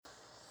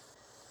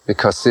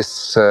because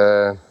this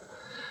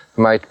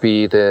might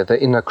be the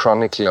inner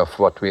chronicle of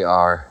what we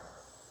are.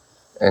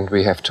 And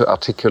we have to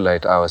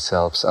articulate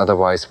ourselves,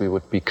 otherwise we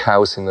would be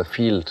cows in a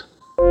field.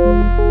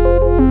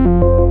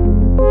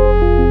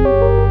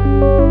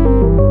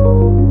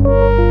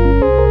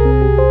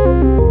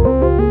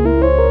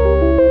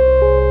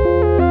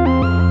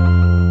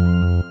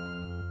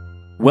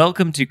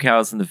 Welcome to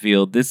Cows in the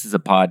Field. This is a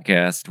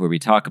podcast where we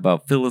talk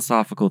about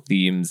philosophical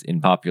themes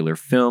in popular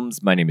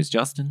films. My name is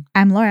Justin.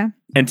 I'm Laura.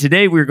 And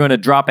today we're going to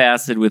drop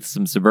acid with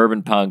some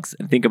suburban punks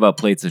and think about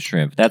plates of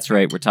shrimp. That's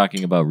right, we're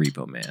talking about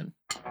Repo Man.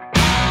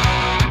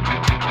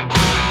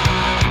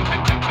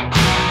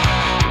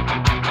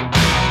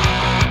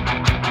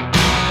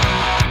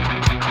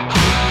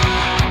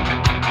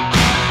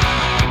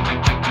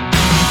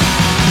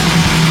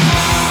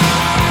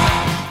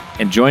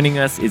 And joining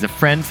us is a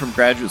friend from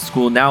graduate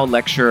school, now a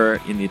lecturer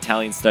in the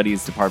Italian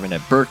Studies Department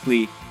at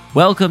Berkeley.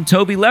 Welcome,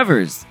 Toby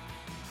Levers.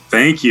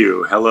 Thank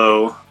you.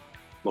 Hello,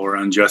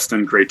 Laura and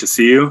Justin. Great to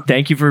see you.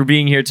 Thank you for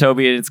being here,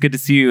 Toby, and it's good to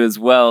see you as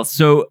well.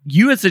 So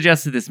you had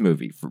suggested this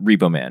movie,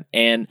 Repo Man,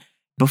 and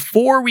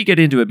before we get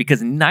into it,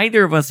 because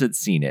neither of us had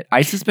seen it,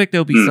 I suspect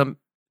there'll be some...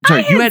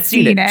 Sorry, you had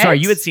seen it. Sorry,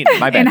 you had seen it.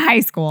 My bad. In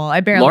high school.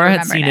 I barely Laura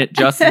remembered had seen it.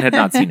 Justin had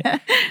not seen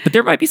it. But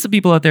there might be some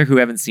people out there who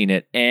haven't seen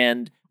it.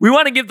 And we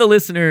want to give the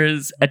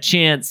listeners a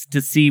chance to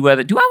see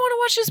whether, do I want to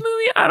watch this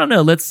movie? I don't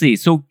know. Let's see.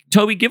 So,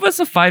 Toby, give us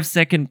a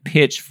 5-second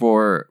pitch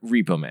for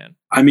Repo Man.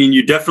 I mean,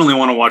 you definitely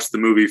want to watch the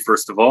movie,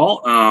 first of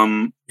all.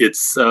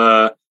 It's,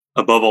 above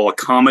all, a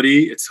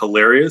comedy. It's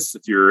hilarious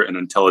if you're an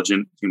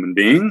intelligent human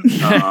being.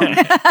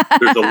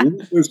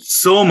 There's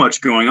so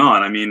much going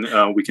on. I mean,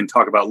 we can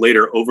talk about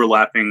later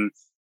overlapping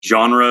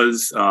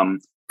genres,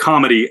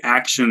 comedy,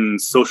 action,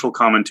 social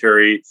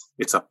commentary.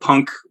 It's a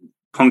punk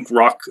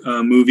rock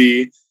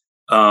movie,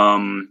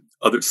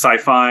 other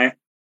sci-fi.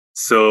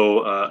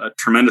 So a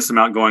tremendous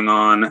amount going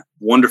on.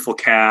 Wonderful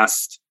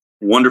cast,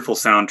 wonderful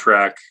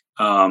soundtrack.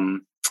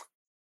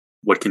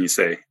 What can you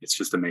say? It's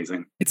just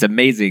amazing. It's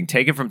amazing.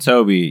 Take it from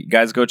Toby. You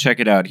guys go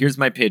check it out. Here's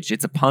my pitch.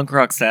 It's a punk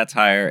rock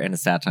satire and a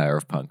satire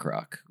of punk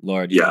rock.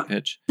 Laura, do you have a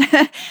pitch?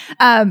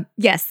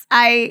 Yes.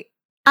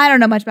 I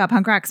don't know much about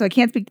punk rock, so I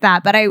can't speak to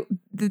that. But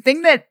the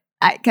thing that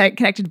I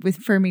connected with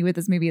for me with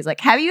this movie is like,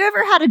 have you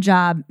ever had a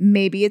job?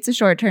 Maybe it's a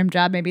short-term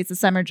job, maybe it's a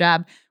summer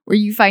job, where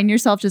you find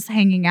yourself just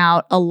hanging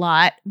out a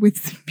lot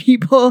with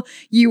people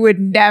you would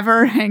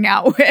never hang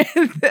out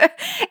with,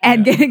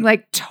 and getting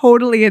like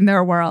totally in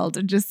their world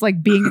and just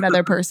like being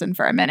another person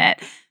for a minute.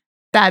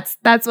 That's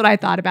what I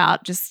thought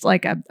about, just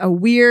like a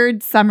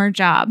weird summer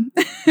job.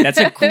 That's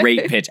a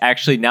great pitch.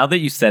 Actually, now that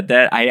you said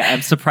that,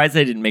 I'm surprised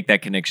I didn't make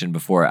that connection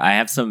before. I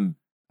have some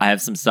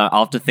stuff.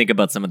 I'll have to think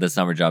about some of the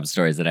summer job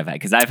stories that I've had,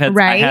 because I've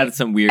had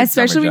some weird,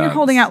 especially when you're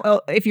holding out.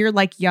 Well, if you're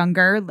like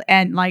younger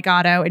and like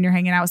Otto, and you're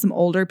hanging out with some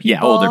older people.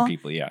 Yeah, older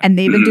people. Yeah, and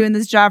they've been doing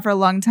this job for a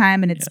long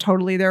time, and it's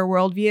totally their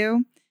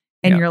worldview.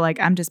 And you're like,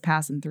 I'm just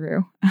passing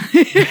through.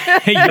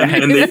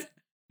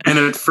 And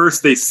at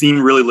first they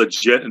seem really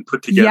legit and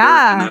put together.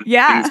 Yeah, and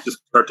then things just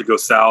start to go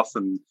south,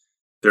 and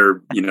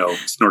they're,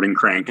 snorting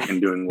crank and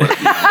doing what,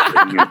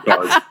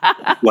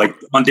 like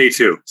on day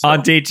two. So.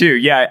 On day two,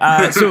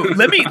 yeah. So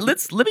let me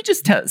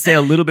just say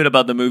a little bit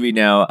about the movie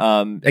now.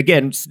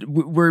 Again,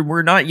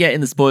 we're not yet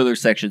in the spoiler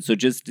section, so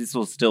just this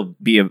will still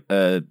be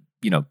a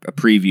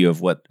preview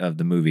of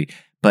the movie.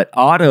 But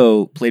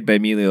Otto, played by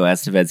Emilio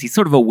Estevez, he's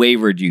sort of a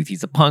wayward youth.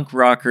 He's a punk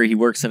rocker. He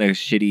works in a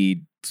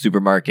shitty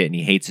supermarket and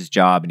he hates his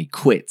job and he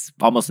quits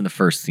almost in the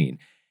first scene.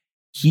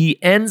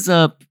 He ends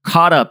up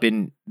caught up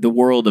in the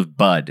world of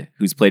Bud,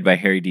 who's played by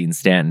Harry Dean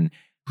Stanton,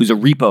 who's a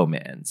repo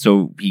man.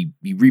 So he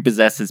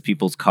repossesses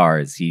people's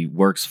cars. He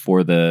works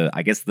for the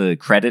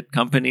credit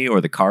company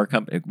or the car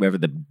company, whoever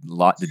the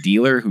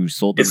dealer who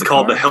sold them. It's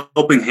called the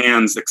Helping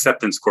Hands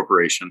Acceptance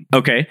Corporation.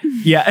 Okay.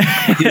 Yeah.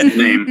 That's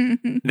the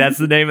name. That's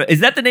the name. Is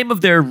that the name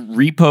of their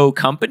repo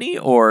company,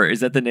 or is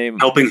that the name?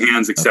 Helping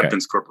Hands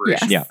Acceptance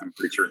Corporation. Yes. Yeah. I'm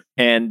pretty sure.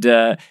 And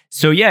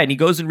and he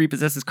goes and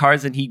repossesses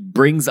cars, and he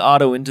brings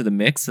Otto into the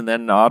mix, and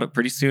then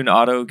pretty soon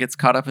Otto gets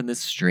caught up in this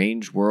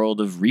strange world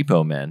of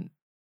repo men.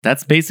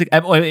 That's basic.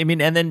 I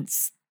mean, and then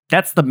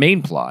that's the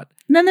main plot.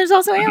 And then there's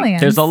also aliens.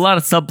 There's a lot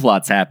of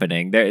subplots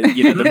happening. There,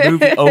 the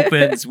movie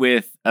opens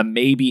with a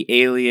maybe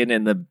alien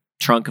in the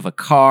trunk of a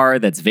car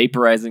that's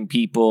vaporizing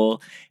people,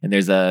 and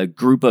there's a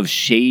group of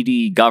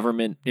shady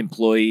government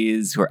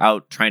employees who are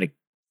out trying to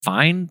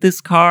find this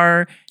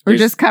car, or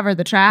just cover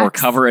the tracks, or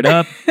cover it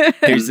up.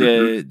 There's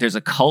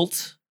a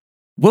cult.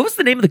 What was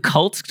the name of the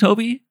cult,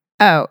 Toby?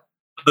 Oh.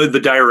 The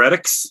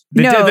diuretics?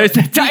 There's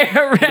the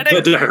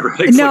diuretics. The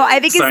diuretics. No, I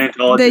think it's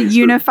the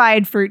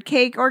Unified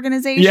Fruitcake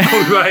Organization.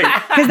 Yeah, right.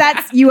 Because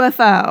that's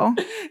UFO.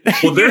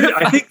 Well,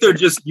 I think they're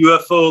just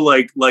UFO,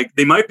 like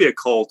they might be a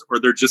cult, or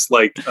they're just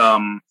like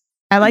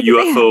I like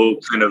UFO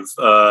kind of.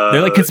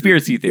 They're like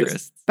conspiracy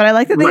theorists. But I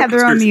like that they have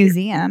their own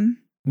museum.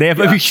 They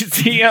have a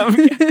museum.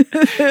 So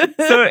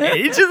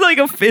it's just like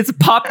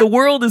the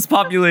world is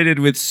populated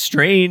with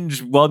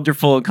strange,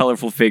 wonderful, and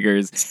colorful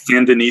figures.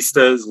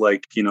 Sandinistas,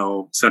 like,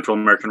 Central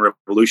American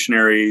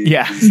revolutionaries.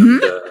 Yeah.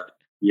 And,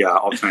 Yeah,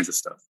 all kinds of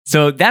stuff.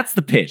 So that's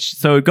the pitch.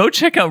 So go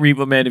check out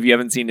Repo Man if you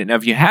haven't seen it. Now,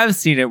 if you have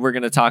seen it, we're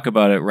going to talk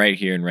about it right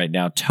here and right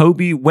now.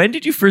 Toby, when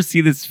did you first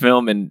see this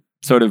film, and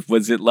sort of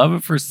was it love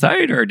at first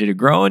sight, or did it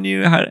grow on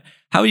you?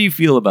 How do you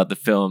feel about the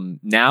film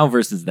now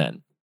versus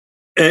then?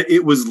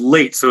 It was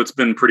late, so it's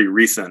been pretty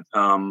recent,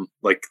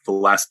 like the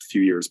last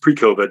few years,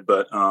 pre-COVID,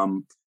 but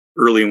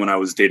early when I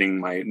was dating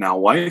my now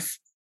wife,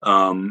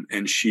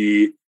 and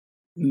she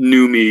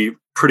knew me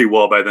pretty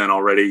well by then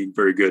already,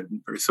 very good,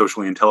 very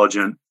socially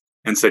intelligent,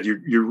 and said,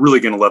 you're really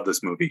going to love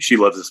this movie. She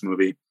loves this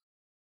movie.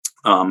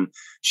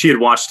 She had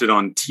watched it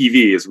on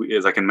TV,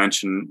 as I can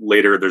mention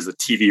later. There's a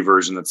TV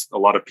version that's a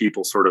lot of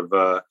people sort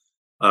of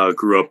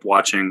grew up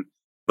watching,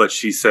 but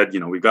she said,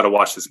 we've got to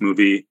watch this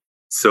movie.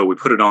 So we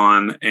put it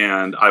on,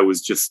 and I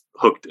was just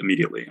hooked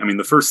immediately. I mean,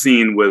 the first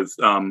scene with,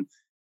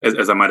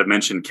 as I might have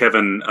mentioned,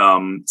 Kevin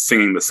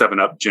singing the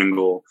 7-Up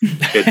jingle,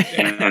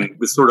 and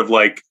the sort of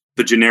like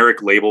the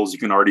generic labels you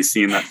can already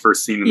see in that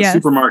first scene in the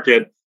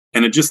supermarket,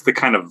 and it just the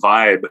kind of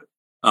vibe.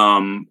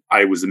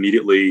 I was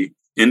immediately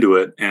into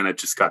it, and it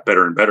just got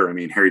better and better. I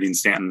mean, Harry Dean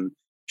Stanton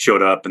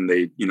showed up, and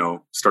they,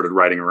 started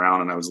riding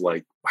around, and I was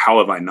like, how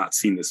have I not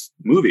seen this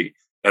movie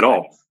at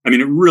all? I mean,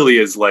 it really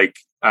is like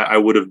I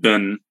would have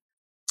been.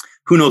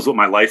 Who knows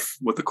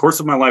what the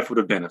course of my life would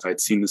have been if I'd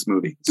seen this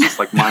movie. It's just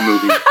like my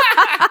movie.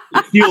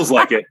 It feels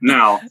like it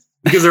now,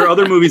 because there are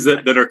other movies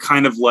that are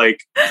kind of like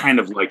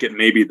it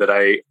maybe that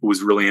I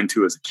was really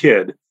into as a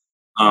kid.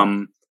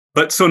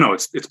 But so no,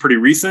 it's pretty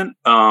recent.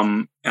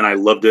 And I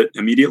loved it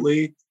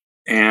immediately.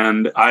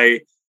 And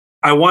I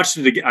watched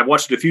it again. I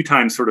watched it a few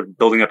times sort of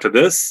building up to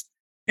this.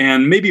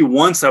 And maybe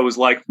once I was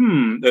like,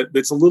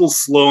 it's a little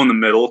slow in the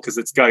middle because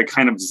it's got a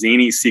kind of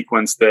zany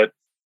sequence that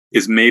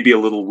is maybe a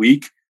little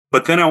weak.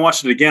 But then I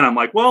watched it again. I'm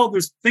like, well,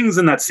 there's things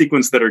in that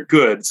sequence that are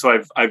good.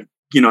 So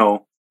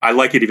I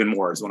like it even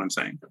more is what I'm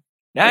saying.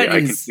 I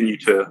continue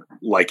to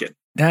like it.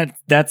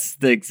 That's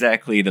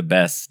exactly the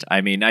best.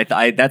 I mean,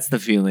 I that's the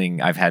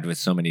feeling I've had with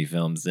so many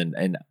films,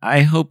 and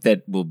I hope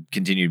that will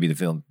continue to be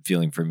the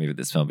feeling for me with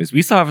this film, because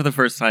we saw it for the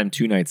first time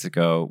 2 nights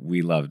ago.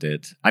 We loved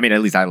it. I mean,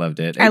 at least I loved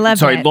it.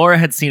 Sorry, Laura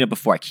had seen it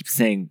before. I keep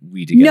saying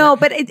we together. No,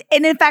 but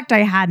and in fact, I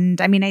hadn't.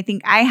 I mean, I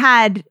think I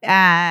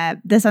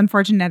had this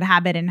unfortunate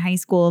habit in high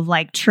school of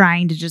like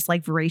trying to just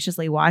like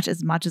voraciously watch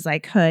as much as I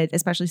could,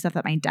 especially stuff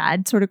that my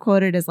dad sort of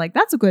quoted as like,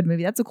 that's a good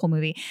movie, that's a cool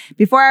movie,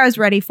 before I was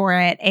ready for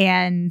it,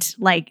 and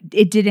like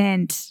it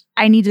didn't.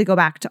 I need to go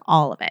back to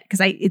all of it because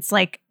it's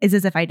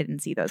as if I didn't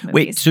see those movies.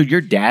 Wait, so your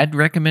dad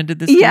recommended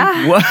this? Yeah,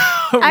 Really?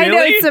 I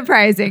know, it's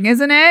surprising,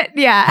 isn't it?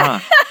 Yeah.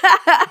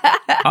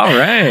 Huh. All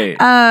right.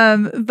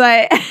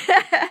 But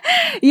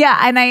yeah,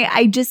 and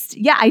I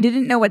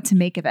didn't know what to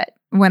make of it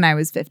when I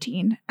was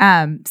 15.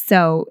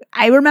 So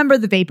I remember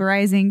the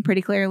vaporizing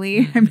pretty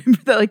clearly. I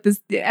remember that like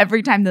this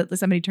every time that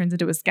somebody turns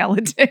into a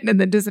skeleton and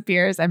then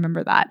disappears. I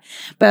remember that.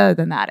 But other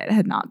than that, it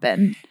had not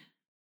been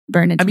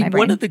burned into my brain.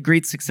 One of the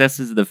great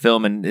successes of the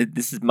film, and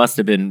must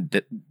have been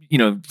that,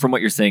 from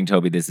what you're saying,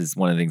 Toby, this is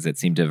one of the things that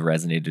seemed to have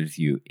resonated with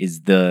you,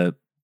 is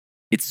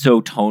it's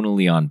so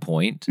tonally on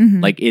point.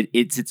 Mm-hmm. Like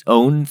it's its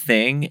own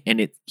thing, and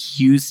it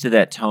hews to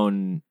that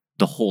tone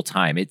the whole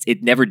time.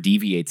 It never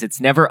deviates. It's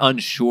never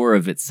unsure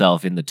of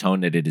itself in the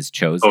tone that it has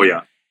chosen. Oh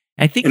yeah.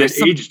 I think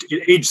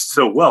it aged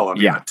so well. I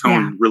mean, the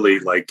tone really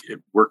like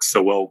it works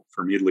so well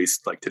for me, at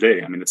least like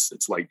today. I mean, it's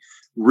like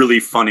really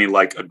funny,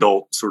 like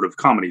adult sort of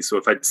comedy. So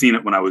if I'd seen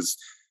it when I was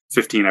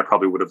 15, I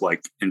probably would have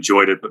like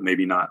enjoyed it, but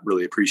maybe not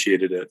really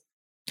appreciated it.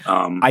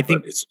 I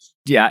think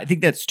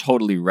that's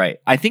totally right.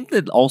 I think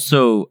that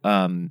also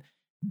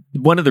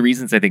one of the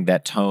reasons I think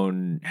that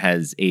tone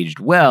has aged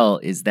well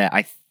is that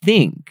I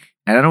think,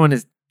 and I don't want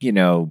to,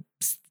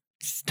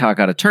 talk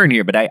out of turn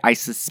here, but I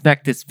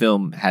suspect this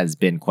film has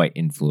been quite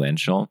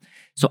influential.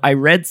 So I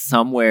read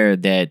somewhere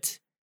that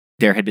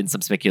there had been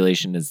some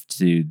speculation as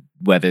to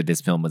whether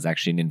this film was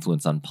actually an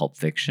influence on Pulp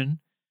Fiction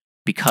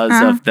because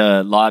of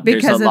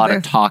there's a lot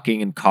of talking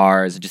in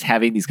cars and just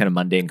having these kind of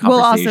mundane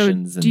conversations.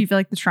 Well, also, do you feel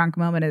like the trunk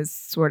moment is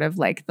sort of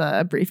like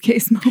the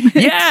briefcase moment?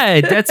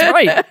 Yeah, that's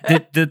right.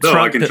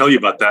 I can tell you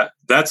about that.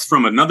 That's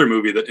from another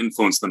movie that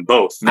influenced them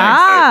both.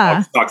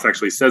 Nice. Fox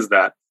actually says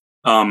that.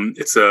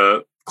 It's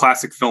a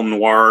classic film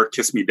noir,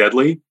 Kiss Me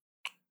Deadly.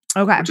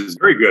 Okay. Which is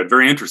very good,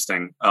 very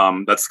interesting.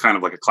 That's kind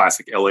of like a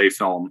classic LA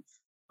film.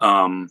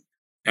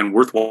 And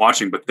worth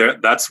watching, but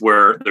that's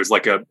where there's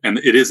like and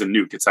it is a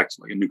nuke. It's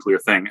actually like a nuclear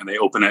thing, and they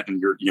open it,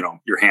 and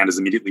your hand is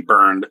immediately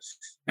burned,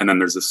 and then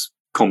there's this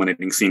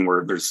culminating scene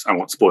where I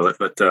won't spoil it,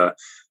 but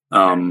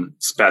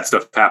bad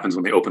stuff happens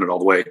when they open it all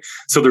the way.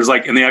 So there's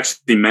like, and they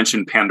actually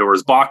mentioned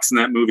Pandora's Box in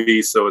that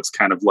movie, so it's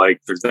kind of like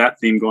there's that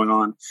theme going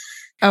on.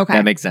 Okay,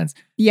 that makes sense.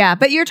 Yeah,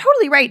 but you're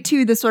totally right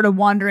too. The sort of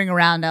wandering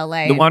around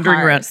LA, the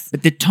wandering around,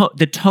 but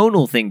the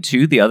tonal thing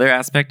too. The other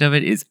aspect of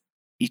it is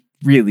it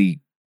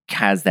really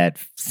has that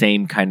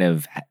same kind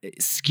of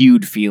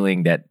skewed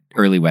feeling that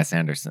early Wes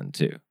Anderson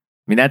too. I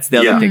mean, that's the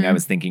other thing I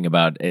was thinking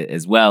about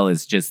as well,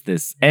 is just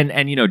this, and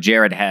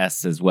Jared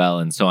Hess as well,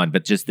 and so on.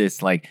 But just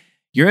this, like,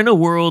 you're in a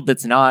world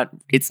that's not.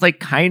 It's like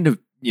kind of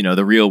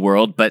the real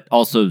world, but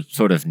also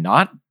sort of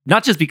not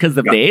not just because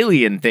of the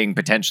alien thing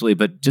potentially,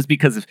 but just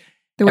because of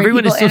The way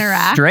everyone is people so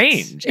interact.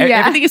 strange. Yeah.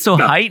 Everything is so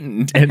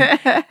heightened,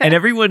 and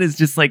everyone is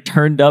just like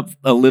turned up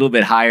a little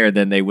bit higher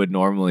than they would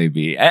normally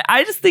be.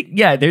 I just think,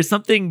 there's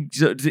something.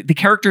 The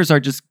characters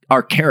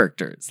are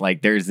characters.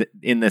 Like there's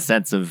in the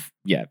sense of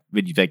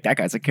when you think that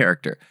guy's a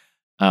character.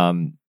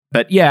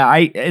 But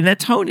and that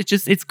tone,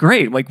 it's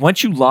great. Like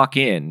once you lock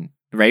in,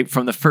 right,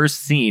 from the first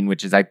scene,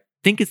 which is I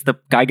think it's the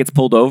guy gets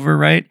pulled over,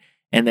 right?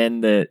 And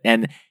then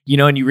and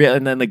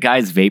then the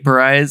guy's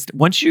vaporized.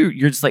 Once you're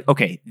just like,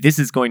 okay, this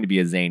is going to be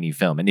a zany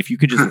film. And if you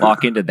could just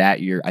lock into that,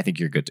 I think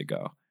you're good to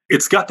go.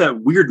 It's got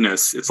that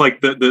weirdness. It's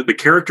like the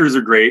characters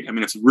are great. I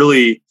mean, it's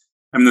really,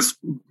 this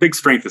big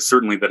strength is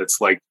certainly that it's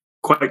like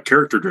quite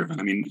character driven.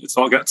 I mean, it's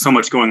all got so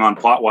much going on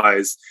plot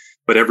wise,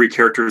 but every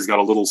character has got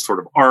a little sort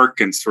of arc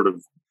and sort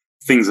of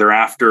things they're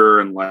after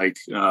and like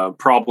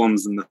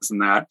problems and this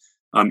and that,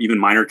 even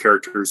minor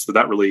characters. So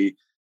that really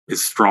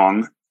is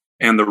strong.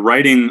 And the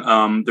writing,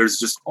 there's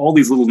just all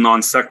these little non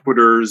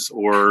sequiturs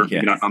or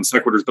maybe not non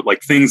sequiturs, but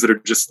like things that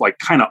are just like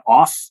kind of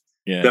off.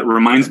 Yeah. That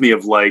reminds me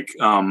of like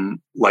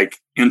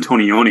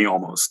Antonioni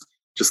almost,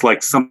 just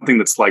like something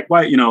that's like,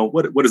 why,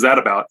 what is that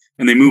about?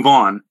 And they move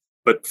on.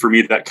 But for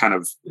me, that kind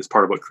of is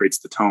part of what creates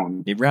the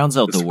tone. It rounds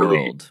out the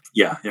world.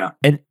 Yeah.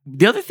 And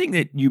the other thing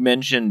that you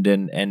mentioned,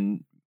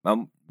 and I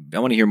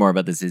want to hear more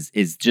about this,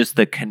 is just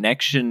the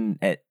connection.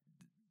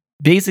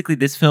 Basically,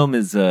 this film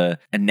is a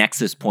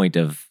nexus point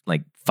of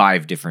like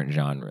 5 different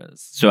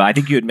genres. So I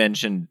think you had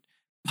mentioned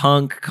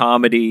punk,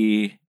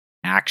 comedy,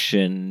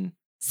 action,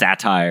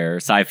 satire,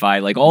 sci-fi,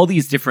 like all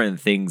these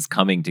different things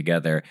coming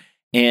together.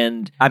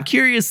 And I'm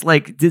curious,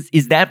 like,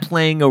 is that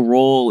playing a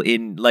role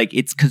in, like,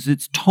 it's because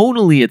it's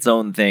tonally its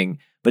own thing,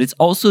 but it's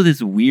also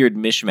this weird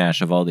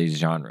mishmash of all these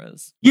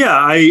genres. Yeah,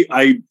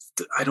 I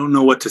don't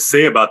know what to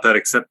say about that,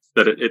 except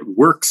that it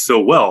works so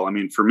well. I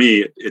mean, for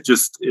me,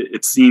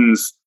 it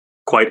seems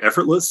quite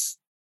effortless.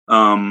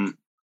 I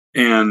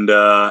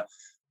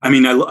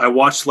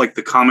watched like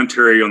the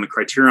commentary on the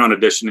Criterion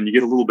edition, and you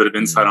get a little bit of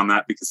insight on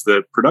that because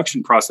the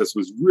production process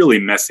was really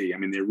messy. I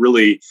mean, they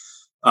really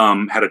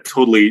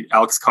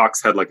Alex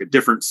Cox had like a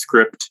different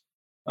script.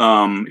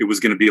 It was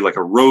going to be like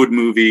a road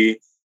movie.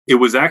 It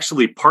was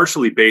actually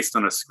partially based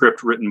on a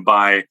script written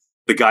by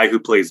the guy who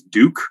plays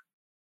Duke,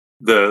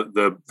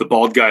 the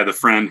bald guy, the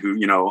friend who,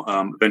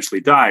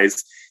 eventually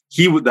dies.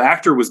 The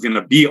actor was going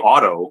to be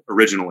Otto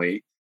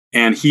originally.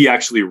 And he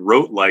actually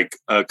wrote like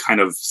a kind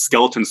of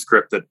skeleton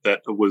script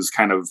that was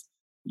kind of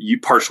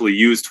partially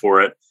used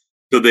for it.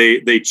 So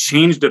they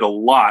changed it a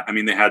lot. I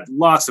mean, they had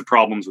lots of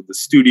problems with the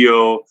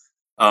studio,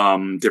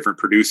 different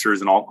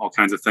producers and all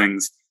kinds of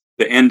things.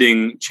 The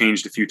ending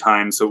changed a few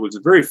times. So it was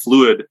very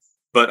fluid,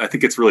 but I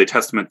think it's really a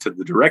testament to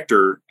the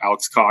director,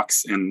 Alex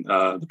Cox, and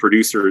the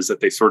producers that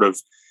they sort of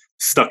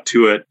stuck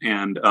to it.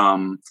 And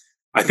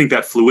I think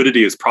that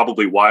fluidity is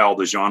probably why all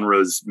the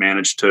genres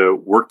managed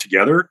to work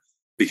together,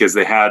 because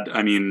they had,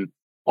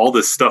 all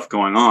this stuff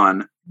going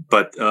on,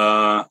 but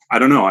I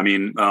don't know. I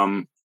mean,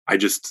 I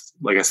just,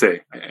 like I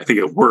say, I think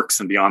it works.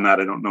 And beyond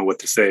that, I don't know what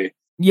to say.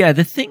 Yeah,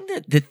 the thing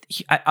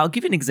I'll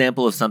give an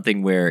example of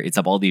something where it's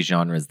of all these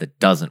genres that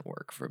doesn't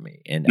work for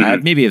me. And I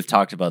maybe have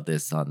talked about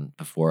this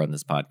before on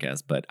this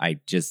podcast, but I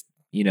just,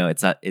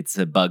 it's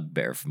a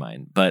bugbear of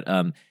mine. But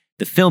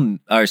the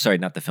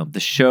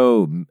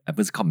show,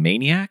 was it called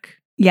Maniac?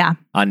 Yeah.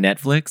 On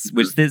Netflix,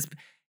 which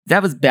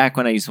that was back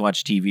when I used to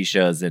watch TV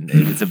shows, and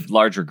it's a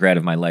large regret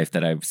of my life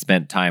that I've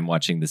spent time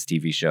watching this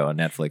TV show on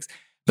Netflix.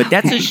 But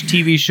that's a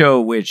TV show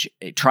which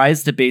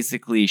tries to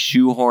basically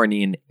shoehorn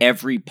in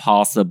every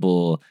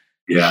possible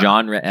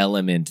genre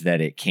element that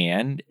it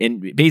can.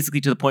 And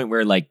basically to the point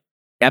where like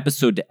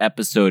episode to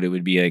episode, it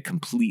would be a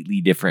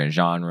completely different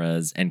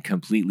genres and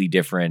completely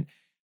different,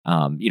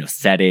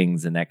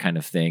 settings and that kind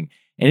of thing.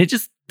 And it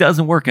just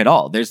doesn't work at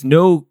all. There's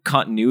no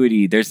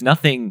continuity. There's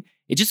nothing.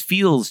 It just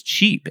feels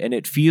cheap, and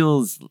it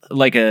feels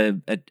like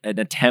an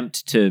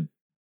attempt to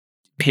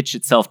pitch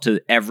itself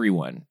to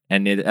everyone,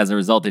 and as a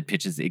result, it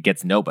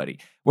gets nobody.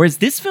 Whereas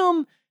this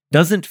film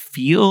doesn't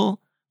feel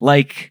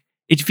like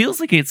it feels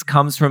like it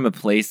comes from a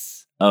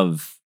place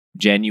of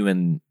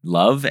genuine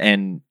love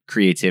and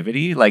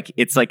creativity. Like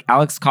it's like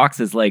Alex Cox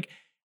is like,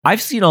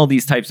 I've seen all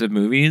these types of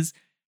movies.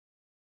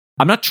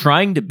 I'm not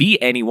trying to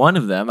be any one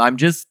of them. I'm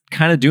just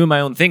kind of doing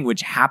my own thing,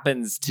 which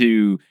happens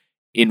to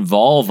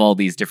involve all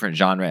these different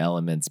genre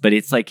elements, but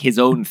it's like his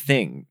own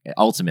thing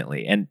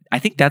ultimately. And I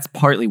think that's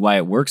partly why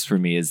it works for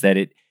me, is that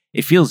it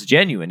feels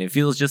genuine. It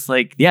feels just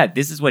like,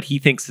 this is what he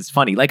thinks is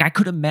funny. Like I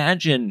could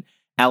imagine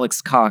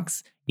Alex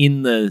Cox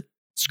in the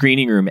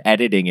screening room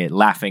editing it,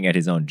 laughing at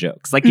his own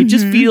jokes. Like it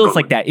just feels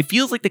like that. It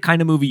feels like the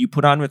kind of movie you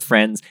put on with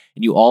friends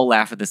and you all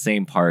laugh at the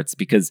same parts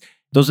because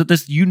those are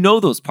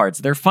those parts.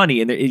 They're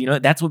funny.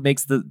 And that's what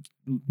makes the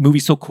movie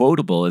so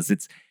quotable, is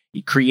it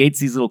creates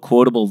these little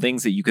quotable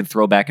things that you can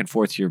throw back and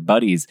forth to your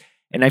buddies.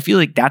 And I feel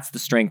like that's the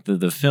strength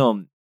of the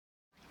film.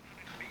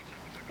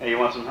 Hey, you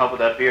want some help with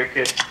that beer,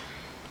 kid?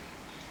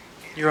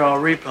 You're all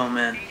repo,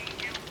 man.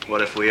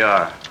 What if we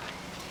are?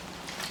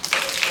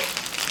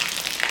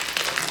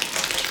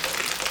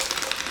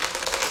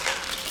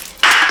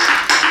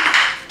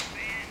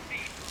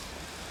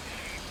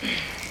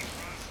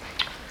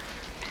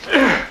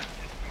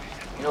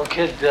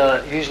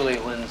 Kid, usually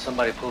when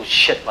somebody pulls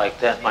shit like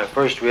that, my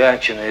first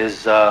reaction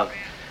is, I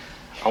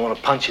want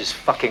to punch his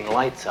fucking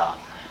lights out.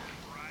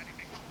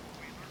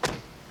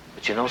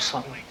 But you know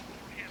something?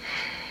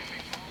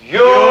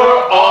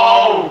 You're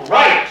all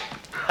right!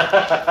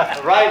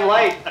 Right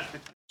light.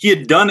 He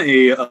had done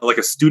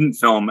a student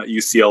film at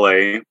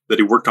UCLA that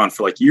he worked on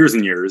for like years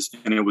and years,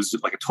 and it was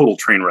like a total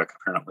train wreck.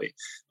 Apparently,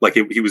 like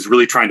he was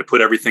really trying to put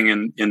everything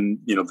in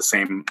the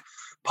same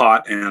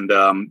pot, and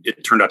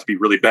it turned out to be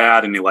really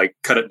bad. And he like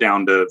cut it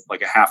down to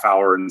like a half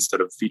hour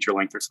instead of feature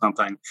length or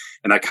something,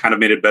 and that kind of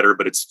made it better.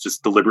 But it's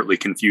just deliberately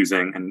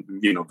confusing and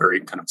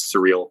very kind of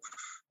surreal,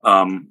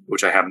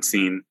 which I haven't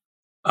seen.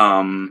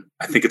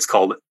 I think it's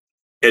called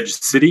Edge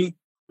City,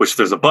 which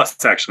there's a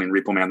bus actually in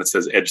Repo Man that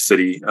says Edge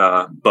City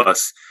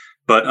bus.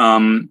 But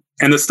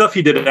and the stuff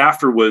he did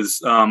after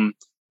was,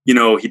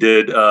 he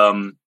did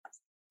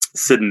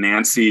Sid and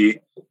Nancy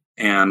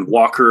and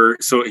Walker.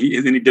 So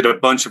he did a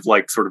bunch of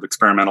like sort of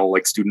experimental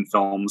like student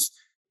films.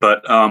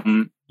 But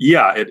I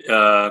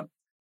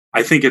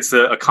think it's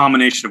a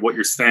combination of what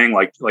you're saying,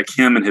 like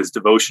him and his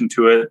devotion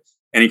to it,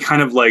 and he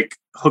kind of like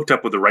hooked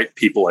up with the right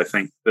people. I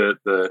think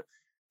the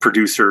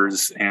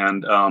producers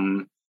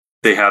and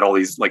they had all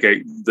these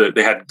they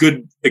had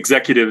good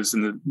executives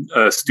in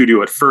the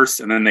studio at first,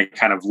 and then they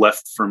kind of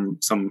left from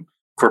some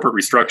corporate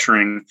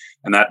restructuring,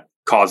 and that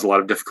caused a lot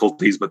of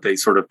difficulties, but they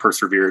sort of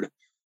persevered.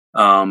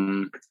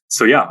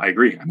 So yeah, I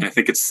agree. I mean, I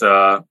think it's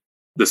the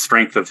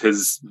strength of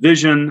his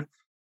vision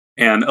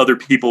and other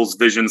people's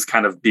visions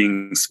kind of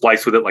being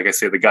spliced with it. Like I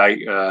say, the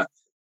guy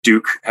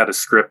Duke had a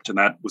script, and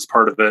that was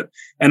part of it.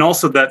 And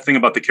also that thing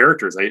about the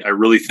characters. I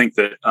really think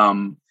that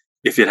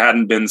if it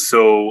hadn't been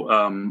so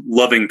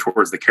loving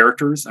towards the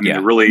characters, I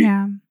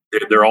mean,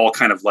 they're all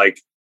kind of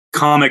like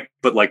comic,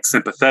 but like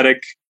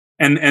sympathetic.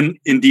 And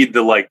indeed,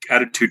 the like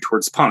attitude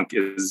towards Punk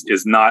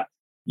is not,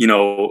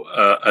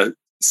 a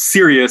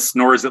serious,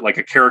 nor is it like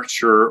a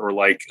caricature or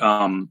like,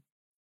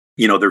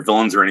 they're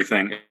villains or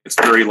anything. It's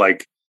very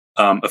like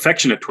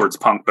affectionate towards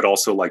Punk, but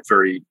also like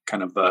very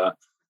kind of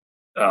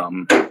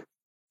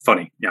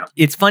funny. Yeah,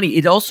 it's funny.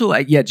 It also,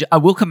 I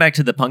will come back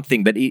to the Punk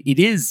thing, but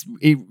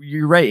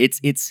you're right.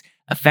 It's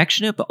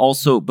affectionate,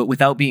 but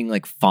without being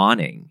like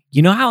fawning.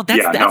 You know how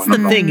that's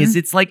the thing is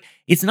it's like,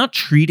 it's not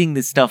treating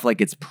this stuff like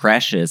it's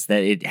precious,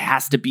 that it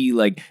has to be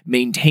like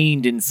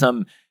maintained in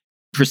some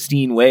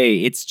pristine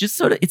way. It's just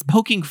sort of, it's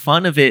poking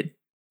fun at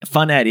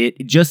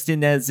it, just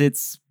in as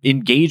it's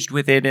engaged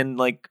with it and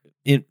like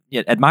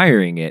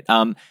admiring it.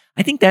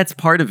 I think that's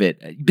part of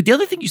it. But the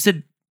other thing you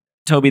said,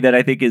 Toby, that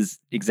I think is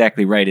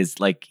exactly right is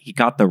like he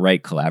got the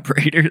right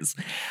collaborators.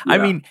 Yeah. I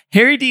mean,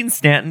 Harry Dean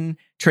Stanton,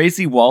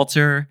 Tracy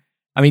Walter.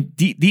 I mean,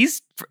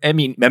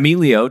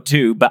 Emilio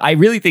too, but I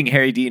really think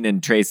Harry Dean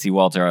and Tracy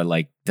Walter are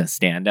like the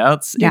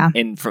standouts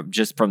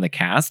from the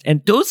cast.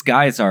 And those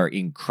guys are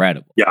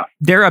incredible. Yeah.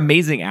 They're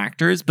amazing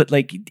actors, but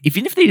like,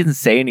 even if they didn't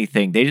say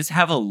anything, they just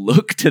have a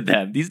look to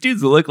them. These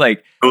dudes look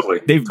like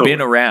they've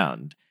been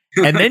around.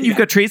 And then you've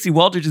got Tracy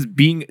Walter just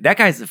being, that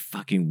guy's a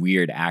fucking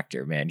weird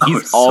actor, man.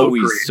 He's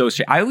always so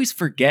straight. I always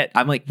forget.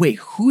 I'm like, wait,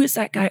 who is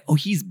that guy? Oh,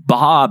 he's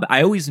Bob.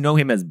 I always know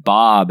him as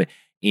Bob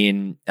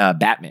in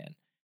Batman.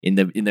 In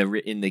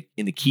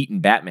the Keaton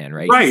Batman,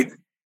 right?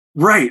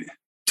 Right.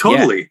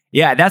 Totally.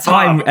 Yeah, that's how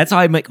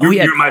I'm like,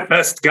 you're my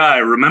best guy,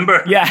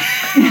 remember? Yeah.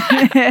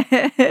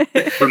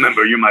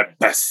 Remember, you're my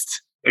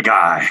best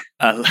guy.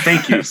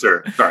 Thank you,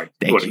 sir. Sorry.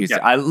 Thank you, sir.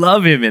 I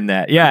love him in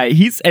that. Yeah,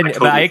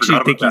 but I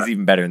actually think he's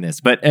even better in this.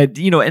 But and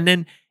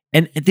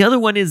the other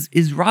one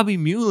is Robbie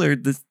Mueller,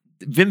 the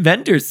Wim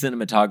Wenders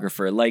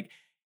cinematographer. Like,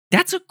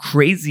 that's a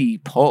crazy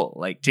pull.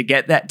 Like, to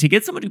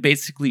get someone who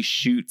basically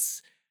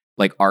shoots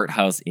like art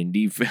house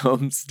indie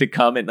films to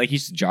come, and like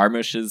he's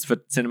Jarmusch's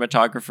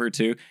cinematographer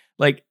too.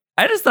 Like,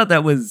 I just thought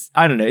that was,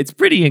 I don't know, it's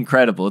pretty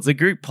incredible. It's a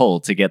great pull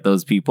to get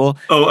those people.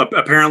 Oh,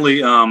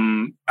 apparently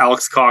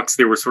Alex Cox,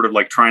 they were sort of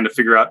like trying to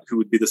figure out who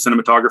would be the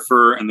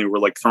cinematographer, and they were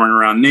like throwing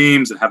around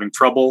names and having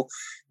trouble.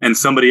 And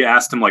somebody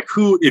asked him like,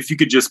 who, if you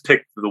could just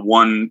pick the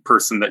one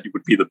person that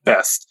would be the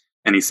best,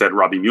 and he said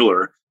Robbie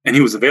Mueller, and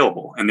he was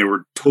available, and they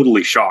were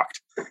totally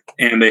shocked.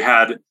 And they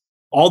had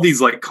all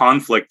these like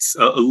conflicts,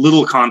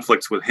 little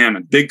conflicts with him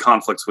and big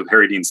conflicts with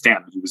Harry Dean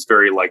Stanton. He was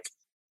very like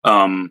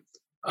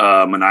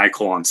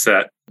maniacal on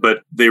set,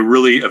 but they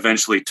really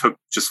eventually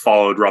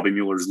followed Robbie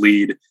Mueller's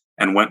lead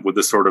and went with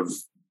the sort of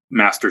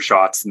master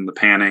shots and the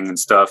panning and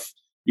stuff,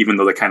 even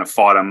though they kind of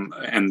fought him.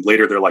 And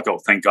later they're like, oh,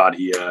 thank God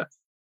he,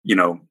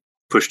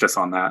 pushed us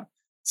on that.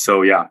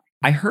 So, yeah.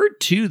 I heard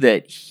too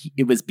that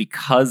it was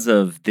because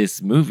of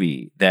this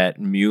movie that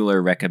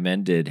Mueller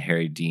recommended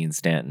Harry Dean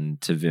Stanton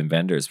to Wim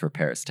Wenders for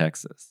Paris,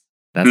 Texas.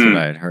 That's what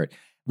I had heard,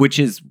 which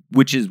is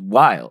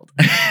wild.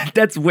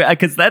 That's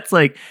because that's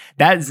such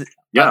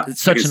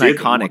an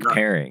iconic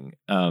pairing.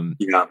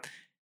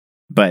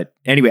 But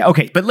anyway,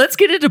 okay, but let's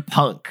get into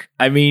Punk.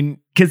 I mean,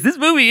 because this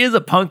movie is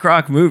a punk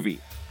rock movie.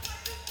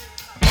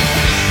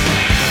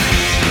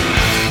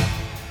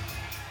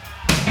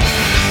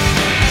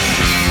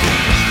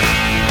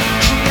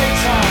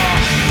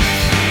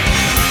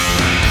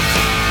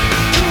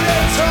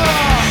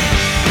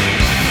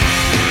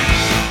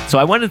 So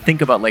I want to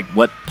think about like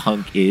what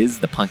punk is,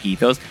 the punk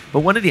ethos,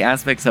 but one of the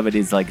aspects of it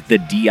is like the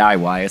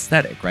DIY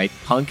aesthetic, right?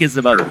 Punk is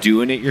about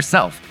doing it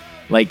yourself.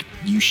 Like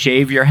you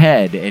shave your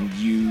head and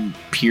you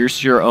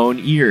pierce your own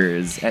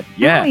ears.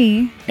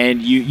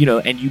 And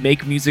you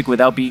make music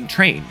without being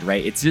trained,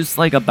 right? It's just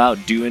like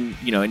about doing,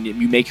 and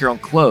you make your own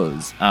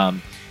clothes.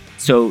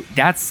 So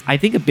that's, I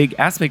think, a big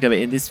aspect of it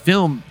in this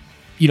film,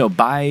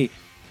 by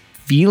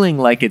feeling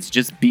like it's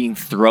just being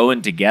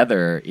thrown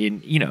together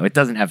it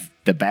doesn't have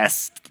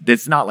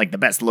it's not like the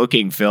best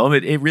looking film.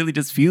 It really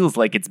just feels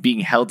like it's being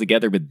held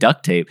together with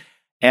duct tape.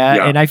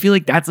 And I feel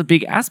like that's a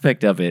big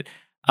aspect of it.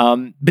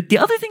 But the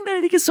other thing that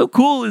I think is so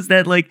cool is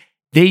that like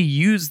they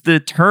use the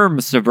term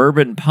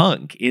suburban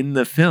punk in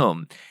the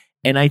film.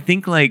 And I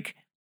think like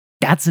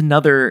that's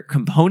another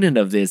component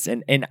of this.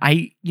 And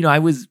I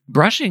was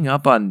brushing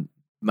up on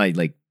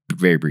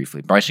very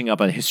briefly brushing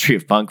up on the history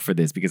of punk for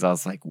this because I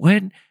was like,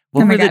 what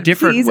were the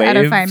different waves? Please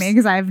edify me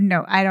because I don't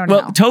know.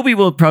 Well, Toby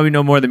will probably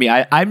know more than me.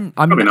 I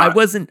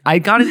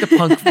got into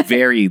punk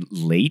very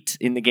late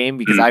in the game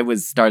because I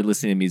started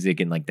listening to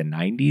music in like the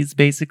 90s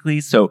basically.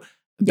 So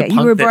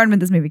you were born when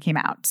this movie came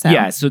out. So.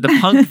 Yeah, so the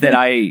punk that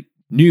I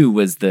knew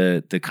was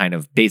the kind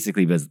of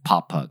basically was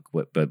pop punk,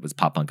 but was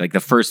pop punk. Like the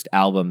first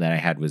album that I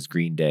had was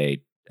Green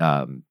Day,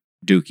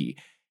 Dookie,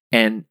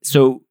 and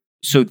so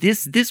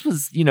this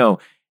was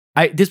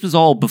this was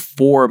all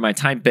before my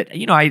time. But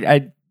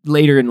I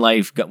later in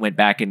life went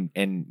back and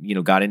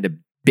got into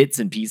bits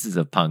and pieces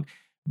of punk.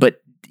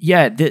 But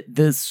yeah,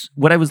 this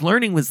what I was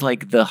learning was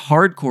like the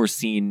hardcore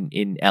scene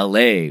in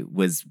LA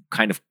was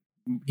kind of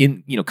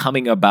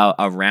coming about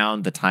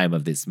around the time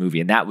of this movie,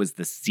 and that was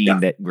the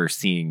scene that we're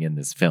seeing in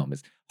this film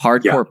is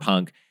hardcore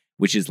punk,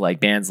 which is like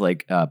bands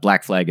like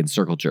Black Flag and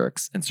Circle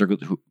Jerks, and Circle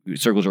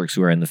Jerks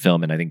who are in the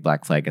film, and I think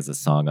Black Flag has a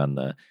song on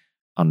the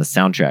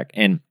soundtrack,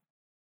 and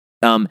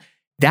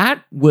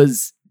that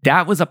was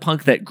a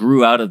punk that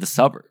grew out of the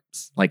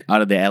suburbs, like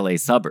out of the LA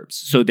suburbs.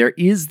 So there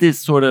is this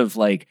sort of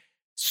like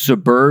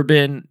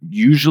suburban,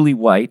 usually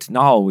white,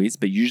 not always,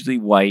 but usually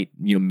white,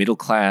 middle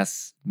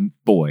class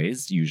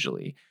boys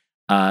usually.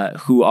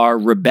 Who are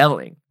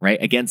rebelling, right?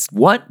 Against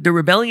what? They're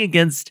rebelling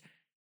against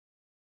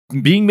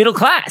being middle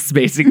class,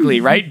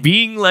 basically, right?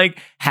 Being like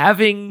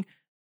having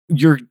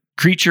your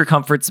creature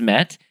comforts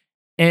met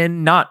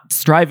and not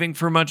striving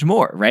for much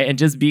more, right? And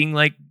just being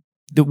like,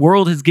 the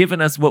world has given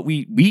us what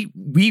we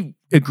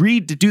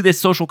agreed to do this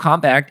social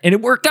compact and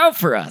it worked out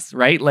for us,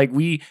 right? Like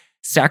we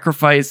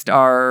sacrificed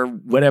our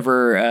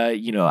whatever,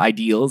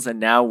 ideals. And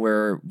now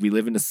we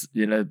live in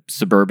a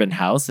suburban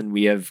house and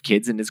we have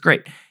kids and it's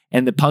great.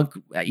 And the punk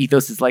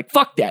ethos is like,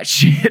 fuck that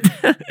shit.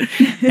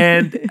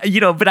 And,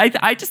 but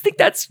I just think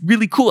that's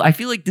really cool. I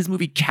feel like this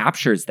movie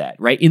captures that,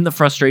 right? In the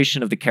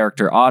frustration of the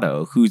character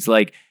Otto, who's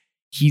like,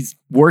 he's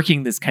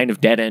working this kind of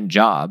dead end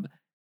job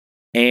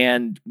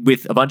and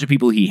with a bunch of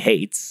people he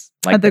hates.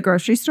 Like at the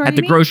grocery store? At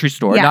the grocery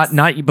store. Yes.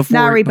 Not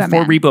before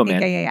Repo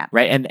Man. Yeah.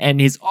 Right. And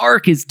his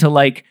arc is to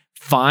like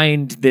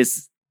find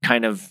this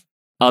kind of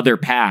other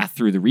path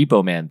through the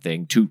Repo Man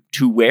thing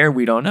to where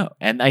we don't know.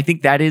 And I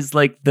think that is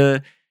like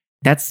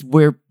that's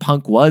where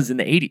punk was in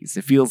the 80s.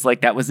 It feels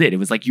like that was it. It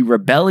was like you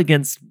rebel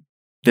against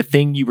the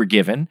thing you were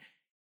given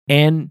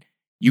and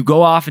you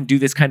go off and do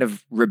this kind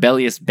of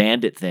rebellious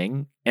bandit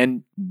thing.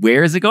 And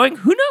where is it going?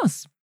 Who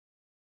knows?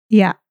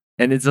 Yeah.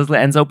 And it just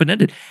ends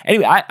open-ended.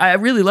 Anyway, I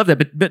really love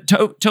that. But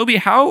Toby,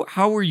 how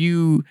were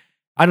you?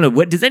 I don't know.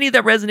 What does any of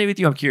that resonate with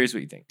you? I'm curious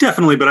what you think.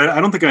 Definitely, but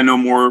I don't think I know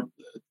more,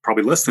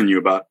 probably less than you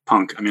about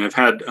punk. I mean, I've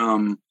had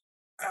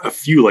a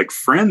few like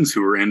friends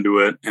who are into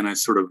it, and I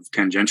sort of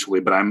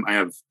tangentially, but I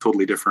have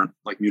totally different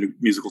like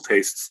musical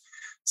tastes.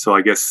 So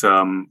I guess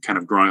kind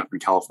of growing up in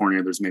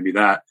California, there's maybe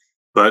that.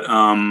 But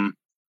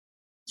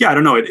yeah, I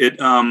don't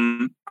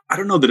know. I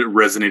don't know that it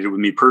resonated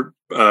with me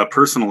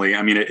personally.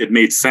 I mean, it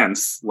made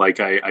sense. Like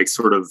I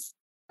sort of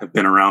have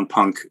been around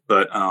punk,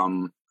 but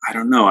I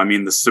don't know. I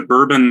mean, the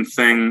suburban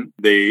thing,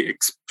 they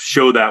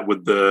show that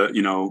with the,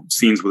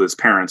 scenes with his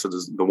parents. So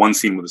there's the one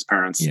scene with his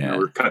parents,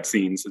 or cut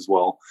scenes as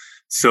well.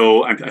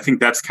 So I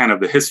think that's kind of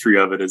the history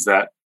of it, is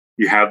that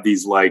you have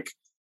these like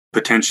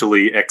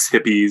potentially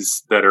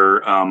ex-hippies that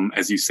are,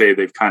 as you say,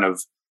 they've kind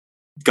of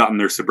gotten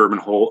their suburban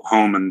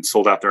home and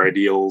sold out their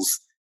ideals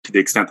to the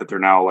extent that they're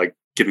now like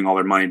giving all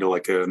their money to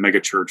like a mega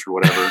church or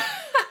whatever,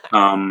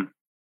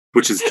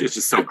 which is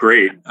just so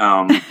great.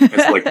 As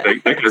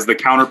the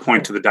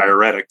counterpoint to the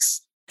diuretics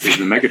is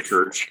the mega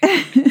church.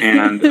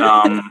 And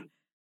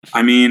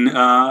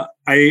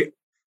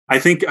I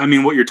think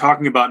what you're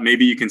talking about,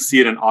 maybe you can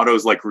see it in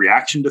Otto's like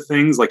reaction to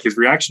things. Like his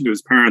reaction to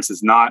his parents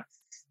is not,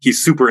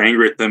 he's super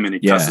angry at them and he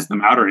cusses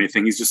them out or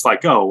anything. He's just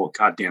like, oh, well,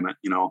 God damn it.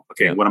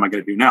 What am I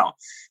going to do now?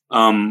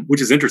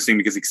 Which is interesting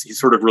because he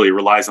sort of really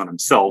relies on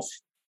himself,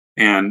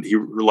 and he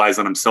relies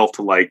on himself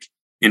to like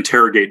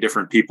interrogate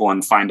different people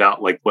and find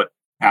out like what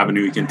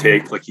avenue he can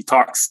take. Like he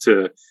talks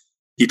to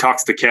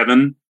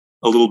Kevin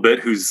a little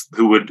bit, who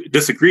would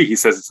disagree. He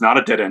says it's not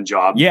a dead end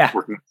job.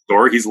 Working at the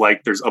store. He's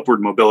like, there's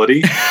upward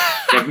mobility.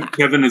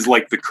 Kevin is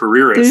like the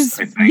careerist.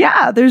 I think.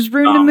 Yeah, there's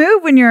room to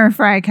move when you're a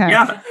fry cook.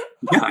 Yeah.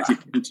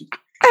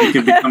 He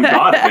can become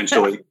God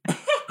eventually.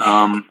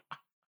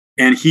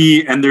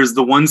 And there's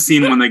the one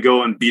scene when they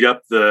go and beat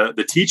up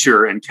the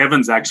teacher, and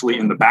Kevin's actually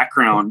in the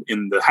background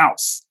in the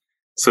house.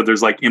 So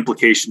there's like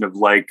implication of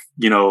like,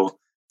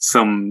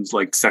 some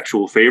like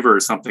sexual favor or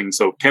something.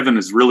 So Kevin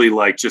is really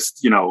like,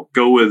 just,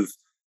 go with,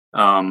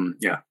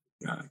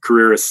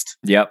 careerist.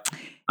 Yep.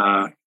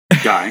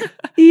 Guy.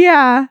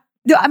 Yeah.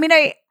 No, I mean,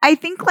 I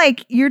think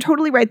like you're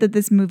totally right that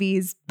this movie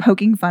is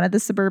poking fun at the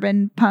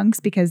suburban punks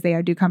because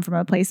they do come from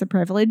a place of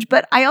privilege.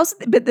 But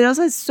it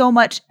also has so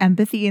much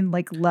empathy and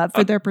like love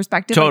for their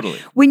perspective. Totally.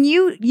 Like, when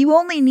you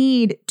only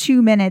need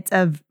 2 minutes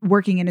of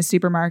working in a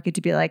supermarket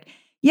to be like,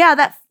 yeah,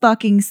 that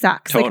fucking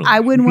sucks. Totally. Like,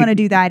 I wouldn't want to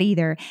do that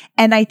either.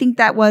 And I think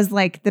that was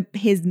like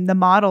the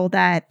model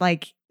that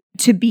like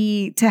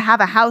to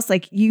have a house,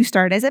 like you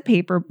start as a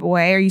paper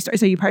boy, or you start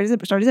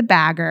as a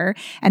bagger,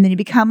 and then you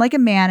become like a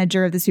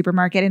manager of the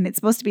supermarket, and it's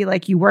supposed to be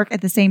like you work at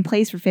the same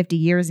place for 50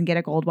 years and get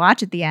a gold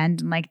watch at the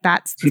end, and like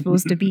that's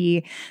supposed to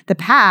be the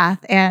path.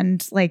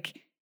 And like,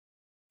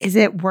 is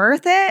it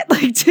worth it?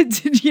 Like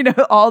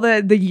to all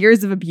the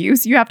years of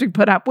abuse you have to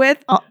put up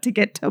with to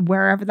get to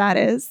wherever that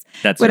is.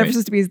 That's whatever's right.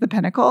 supposed to be is the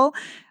pinnacle.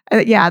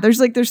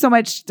 There's so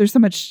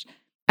much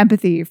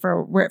empathy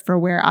for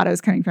where Otto's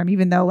coming from,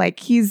 even though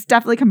like he's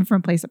definitely coming from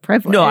a place of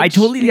privilege. No, I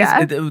totally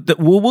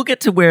we'll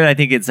get to where I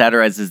think it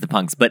satirizes the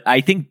punks, but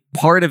I think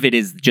part of it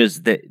is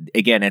just that,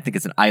 again, I think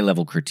it's an eye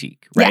level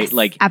critique, right? Yes,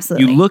 like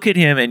absolutely. You look at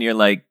him and you're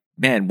like,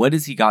 man, what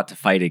has he got to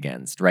fight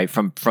against, right?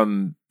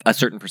 From a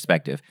certain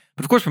perspective.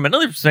 But of course, from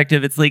another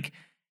perspective, it's like,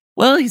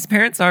 well, his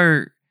parents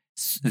are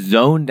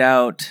zoned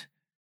out,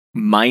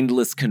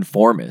 mindless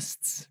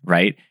conformists,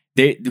 right?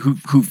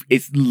 Who've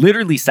it's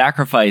literally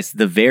sacrificed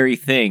the very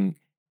thing.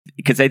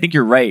 Because I think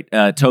you're right,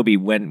 Toby,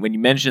 when you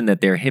mentioned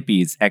that they're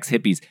hippies,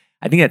 ex-hippies,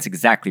 I think that's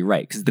exactly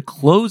right. Because the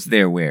clothes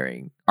they're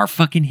wearing are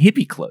fucking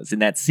hippie clothes in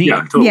that scene.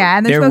 Yeah, totally. Yeah,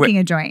 and they're smoking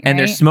a joint, and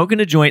right? they're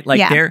smoking a joint. Like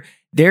Yeah.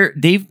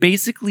 they've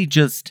basically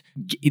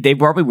they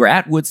probably were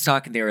at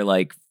Woodstock and they were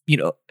like,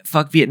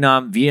 fuck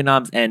Vietnam.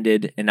 Vietnam's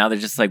ended, and now they're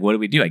just like,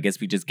 what do? I guess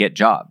we just get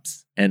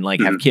jobs and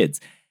like have kids,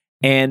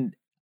 and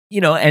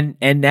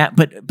and that.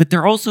 But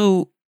they're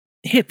also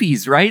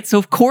hippies, right? So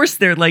of course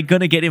they're like going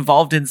to get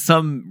involved in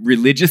some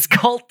religious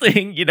cult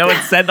thing,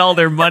 and send all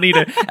their money to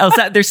El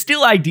Salvador. They're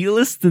still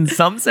idealists in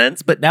some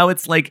sense, but now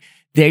it's like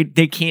they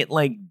can't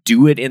like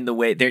do it in the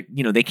way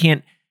they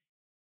can't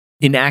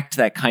enact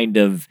that kind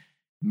of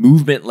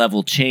movement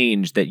level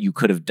change that you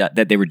could have done,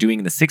 that they were doing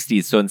in the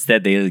 60s. So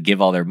instead they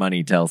give all their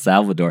money to El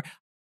Salvador.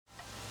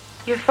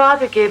 Your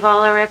father gave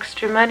all our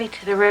extra money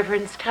to the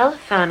Reverend's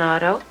telethon,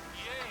 Otto.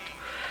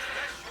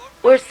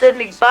 We're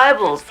sending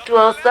Bibles to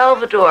El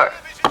Salvador.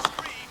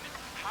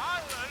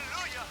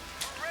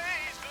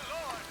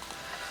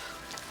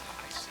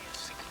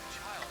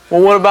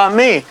 Well, what about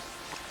me?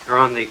 You're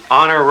on the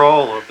honor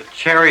roll of the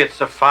Chariots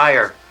of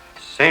Fire.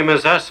 Same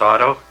as us,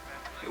 Otto.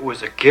 It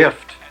was a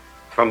gift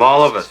from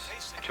all of us,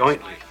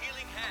 jointly.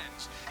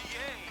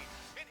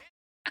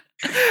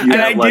 And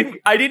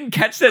I didn't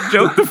catch that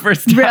joke the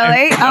first time.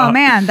 Really? No. Oh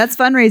man, that's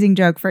fundraising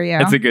joke for you.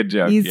 That's a good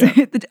joke.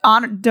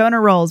 The donor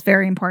role is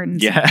very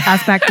important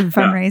aspect of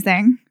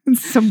fundraising.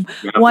 Some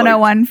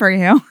 101 for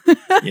you.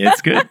 Yeah,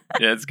 it's good.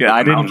 Yeah, it's good.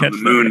 I didn't catch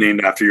the moon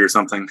named after you or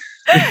something.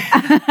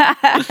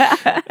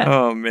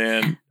 Oh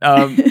man.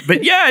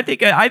 But yeah,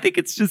 I think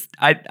it's just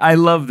I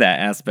love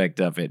that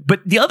aspect of it. But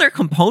the other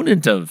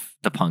component of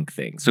the punk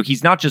thing, so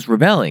he's not just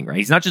rebelling, right?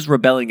 He's not just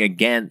rebelling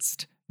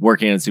against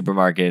working in a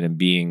supermarket and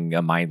being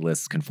a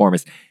mindless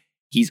conformist.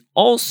 He's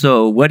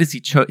also, what is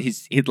he?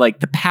 He's like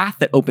the path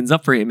that opens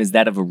up for him is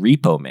that of a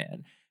repo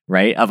man,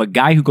 right? Of a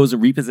guy who goes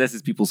and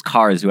repossesses people's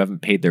cars who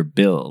haven't paid their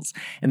bills.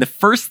 And the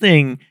first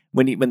thing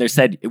when they're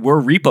said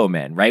we're repo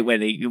men, right? When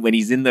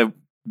he's in the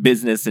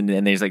business and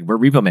there's like we're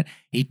repo men,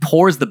 he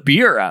pours the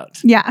beer out,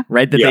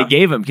 right? That they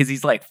gave him because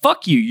he's like,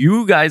 fuck you,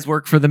 you guys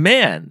work for the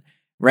man,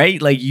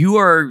 right? Like you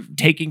are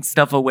taking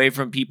stuff away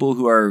from people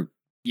who are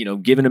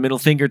giving a middle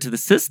finger to the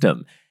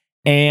system.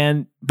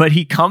 But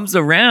he comes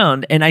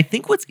around, and I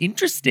think what's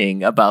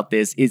interesting about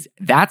this is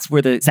that's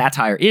where the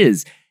satire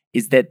is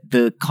that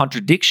the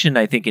contradiction,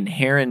 I think,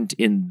 inherent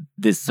in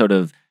this sort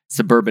of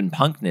suburban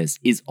punkness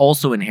is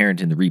also inherent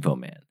in the repo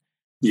man.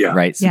 Yeah.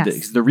 Right. So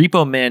the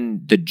repo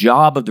man, the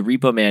job of the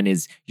repo man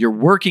is you're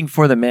working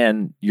for the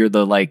man. You're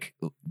the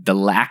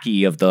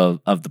lackey of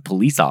the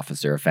police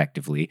officer,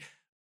 effectively,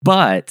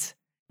 but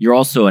you're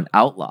also an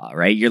outlaw,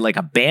 right? You're like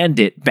a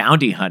bandit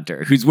bounty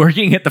hunter who's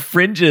working at the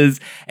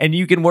fringes, and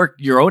you can work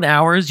your own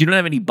hours. You don't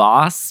have any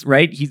boss,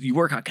 right? You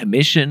work on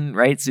commission,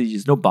 right? So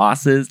there's no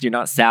bosses. You're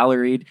not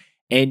salaried,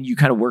 and you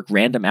kind of work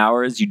random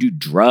hours. You do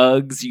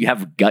drugs. You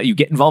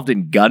get involved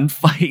in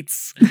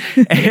gunfights,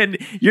 and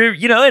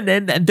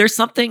and there's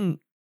something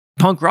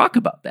punk rock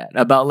about that,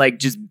 about like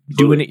just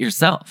doing it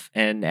yourself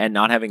and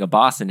not having a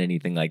boss and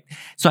anything like.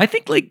 So I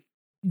think like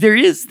there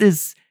is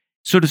this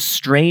sort of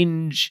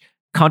strange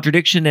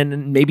contradiction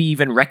and maybe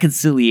even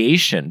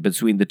reconciliation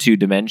between the two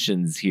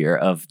dimensions here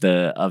of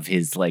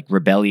his like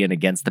rebellion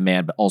against the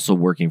man, but also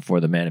working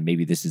for the man. And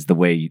maybe this is the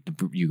way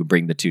you could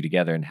bring the two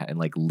together and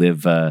like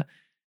live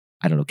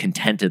I don't know,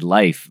 contented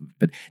life.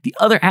 But the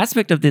other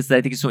aspect of this that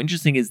I think is so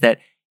interesting is that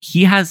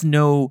he has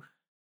no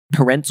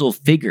parental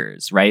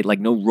figures, right? Like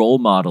no role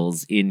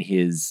models in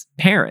his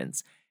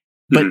parents.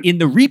 But in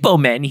the Repo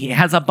Man, he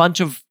has a bunch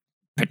of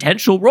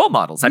potential role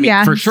models. I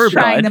mean, for sure, he's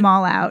trying them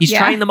all out. He's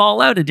trying them all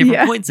out at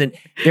different points. And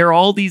there are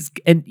all these,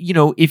 and you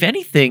know, if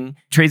anything,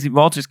 Tracy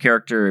Walter's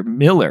character,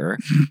 Miller,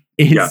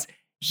 is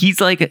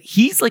he's like a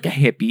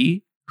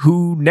hippie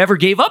who never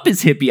gave up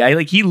his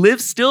hippie.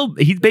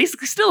 He's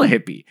basically still a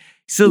hippie.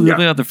 Still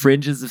living on the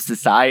fringes of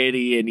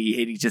society, and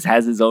he just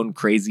has his own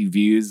crazy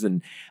views,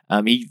 and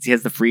he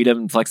has the freedom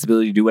and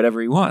flexibility to do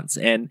whatever he wants.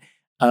 And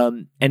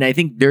I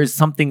think there's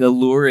something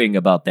alluring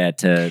about that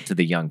to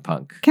the young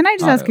punk. Can I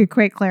just ask a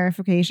quick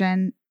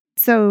clarification?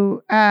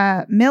 So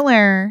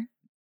Miller,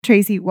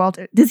 Tracy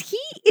Walter, is he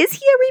a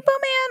repo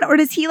man, or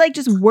does he like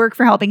just work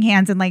for Helping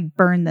Hands and like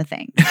burn the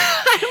thing?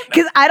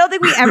 Because I don't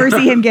think we ever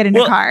see him get in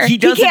a car. He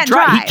can't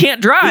drive. He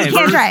can't drive. He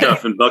can't drive.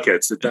 Stuff in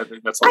buckets.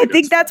 That's all I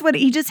think that's what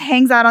he just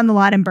hangs out on the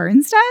lot and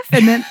burns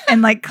stuff,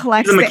 and like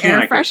collects the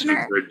air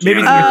freshener. Maybe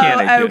he's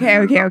a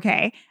mechanic.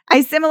 Okay.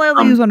 I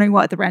similarly was wondering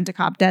what the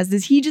Rent-A-Cop does.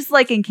 Does he just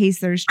like in case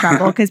there's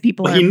trouble because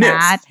people are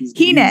mad?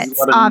 He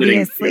knits,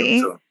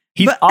 obviously.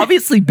 He's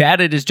obviously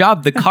bad at his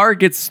job. The car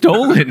gets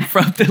stolen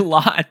from the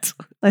lot.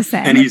 Listen.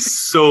 And he's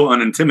so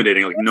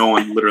unintimidating. Like no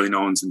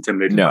one's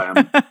intimidated by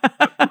him.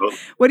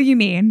 What do you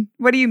mean?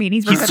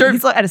 He's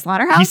at a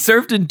slaughterhouse? He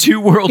served in 2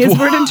 world wars. He's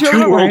served in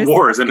 2 world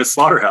wars in a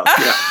slaughterhouse.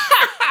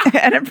 Yeah.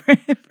 And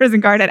a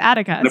prison guard at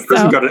Attica. And a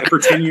prison guard for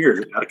 10 years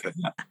at Attica.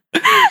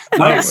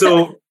 Yeah.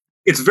 So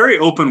it's very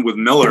open with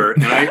Miller.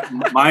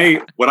 And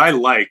what I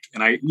like,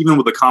 and even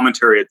with the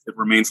commentary, it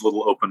remains a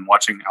little open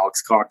watching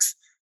Alex Cox.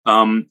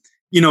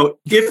 You know,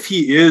 if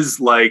he is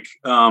like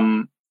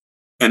an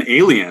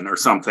alien or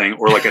something,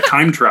 or like a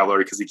time traveler,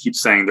 because he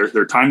keeps saying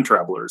they're time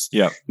travelers.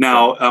 Yeah.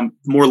 Now,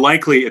 more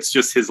likely, it's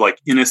just his like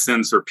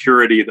innocence or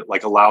purity that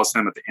like allows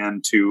him at the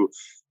end to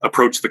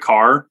approach the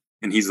car,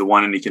 and he's the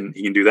one, and he can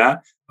do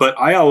that. But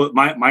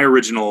my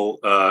original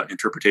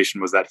interpretation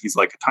was that he's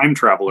like a time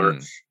traveler,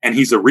 and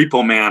he's a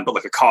repo man, but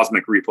like a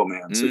cosmic repo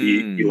man. So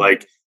he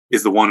like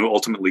is the one who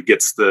ultimately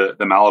gets the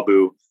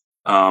Malibu.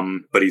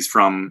 But he's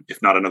from,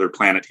 if not another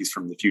planet, he's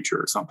from the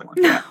future or something like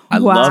that. I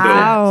love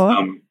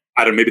it.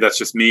 I don't. Maybe that's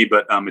just me,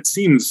 but it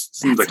seems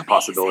like a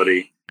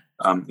possibility.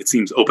 It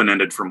seems open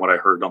ended from what I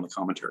heard on the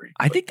commentary.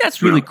 I think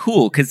that's really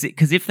cool because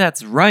if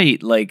that's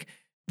right, like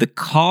the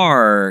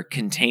car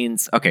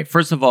contains. Okay,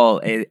 first of all,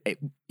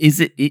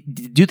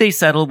 do they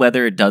settle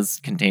whether it does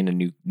contain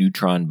a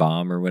neutron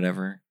bomb or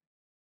whatever?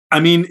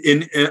 I mean,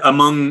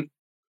 among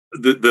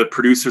the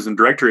producers and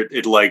director,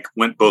 it like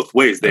went both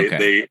ways.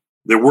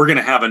 They were going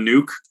to have a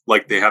nuke,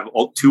 like they have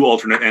 2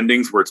 alternate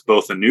endings where it's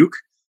both a nuke.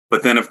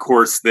 But then, of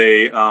course,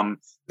 they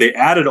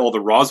added all the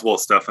Roswell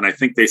stuff. And I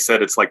think they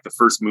said it's like the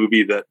first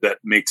movie that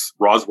makes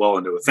Roswell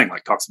into a thing,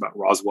 like talks about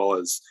Roswell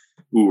as,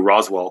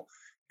 Roswell.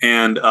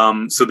 And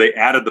so they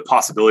added the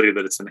possibility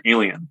that it's an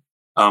alien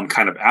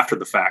kind of after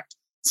the fact.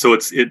 So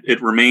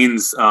it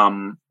remains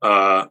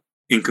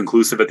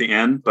inconclusive at the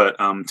end. But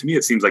to me,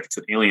 it seems like it's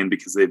an alien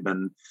because they've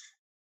been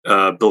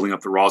building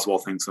up the Roswell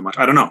thing so much.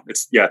 I don't know.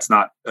 It's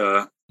not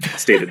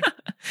stated.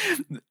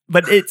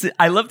 But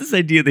I love this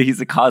idea that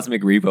he's a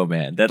cosmic repo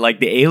man, that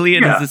like the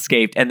alien has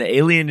escaped and the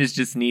alien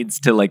just needs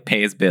to like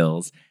pay his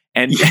bills.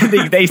 And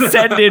they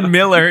send in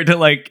Miller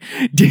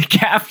to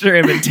capture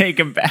him and take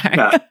him back.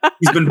 Yeah.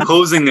 He's been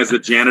posing as a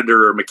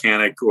janitor or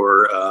mechanic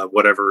or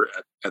whatever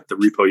at the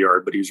repo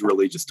yard, but he's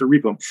really just a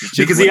repo.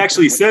 Because he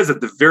actually says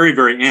at the very,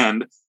 very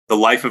end, the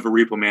life of a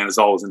repo man is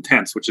always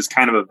intense, which is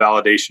kind of a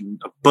validation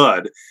of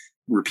Bud,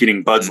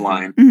 repeating Bud's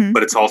line,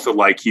 but it's also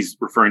like he's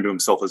referring to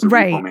himself as a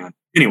repo man.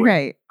 Anyway,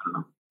 right. I don't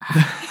know.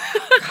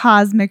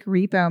 Cosmic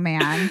Repo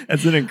Man.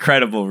 That's an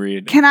incredible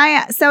read.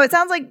 So it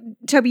sounds like,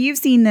 Toby, you've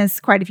seen this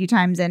quite a few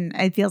times and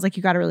it feels like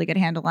you got a really good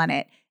handle on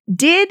it.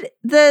 Did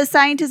the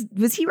scientist,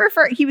 he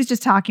was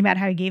just talking about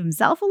how he gave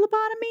himself a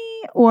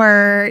lobotomy,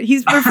 or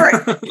he's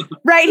referring,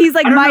 right? He's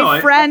like,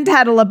 my friend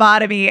had a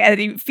lobotomy, and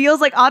he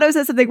feels like Otto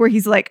says something where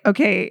he's like,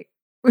 okay,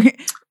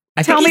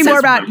 tell me more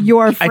about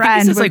your friend. I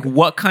think he says like,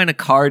 what kind of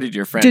car did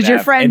your friend have? Did your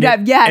friend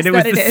have? Yes, and it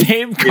was the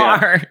same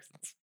car. Yeah.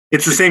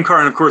 It's the same car.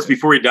 And of course,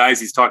 before he dies,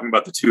 he's talking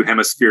about the 2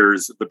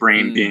 hemispheres of the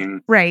brain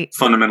being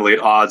fundamentally at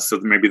odds. So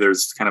maybe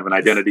there's kind of an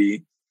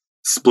identity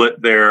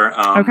split there.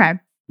 Okay.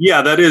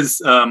 Yeah, that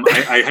is.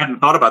 I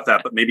hadn't thought about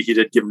that, but maybe he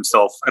did give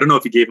himself. I don't know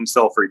if he gave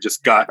himself or he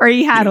just got. Or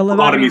he had a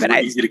lobotomy. Lobotomies were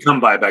easy to come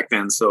by back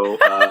then. So,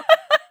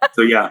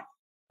 so yeah.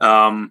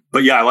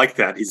 But yeah, I like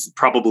that. He's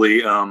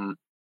probably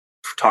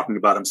talking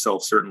about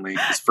himself, certainly,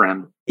 his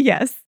friend.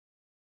 Yes.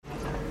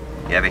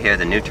 You ever hear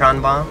the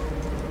neutron bomb?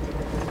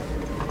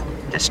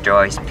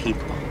 Destroys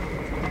people.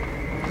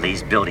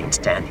 Leaves buildings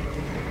standing.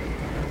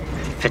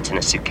 Fits in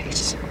a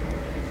suitcase.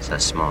 So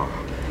small,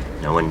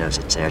 no one knows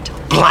it's there till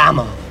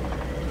blammo!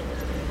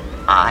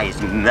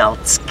 Eyes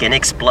melt, skin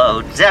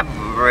explodes,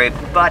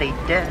 everybody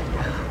dead.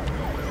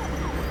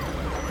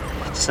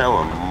 It's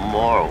so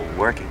immoral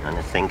working on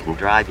a thing can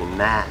drive you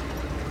mad.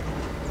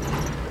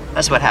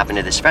 That's what happened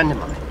to this friend of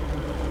mine.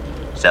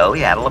 So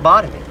he had a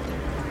lobotomy.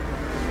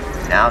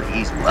 Now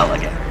he's well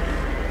again.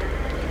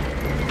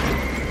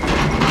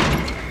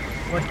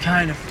 What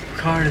kind of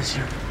car does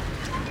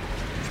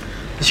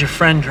your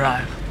friend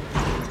drive?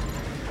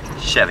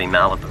 Chevy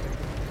Malibu.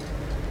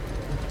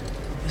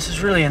 This is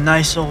really a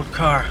nice old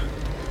car.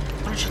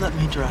 Why don't you let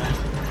me drive?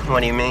 What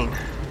do you mean?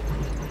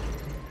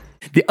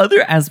 The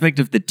other aspect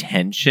of the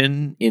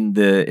tension in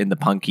the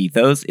punk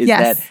ethos is Yes,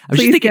 that I was just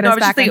please thinking. get us I was just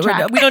back on thinking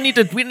track. we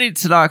don't need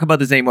to talk about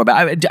this anymore.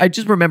 But I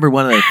just remember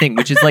one other thing,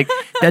 which is like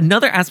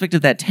another aspect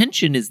of that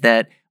tension is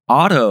that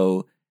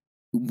Otto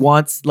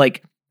wants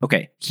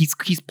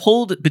he's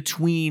pulled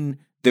between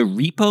the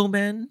repo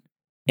men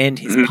and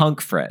his punk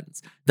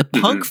friends. The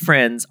punk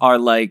friends are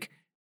like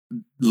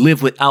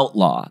live without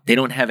law. They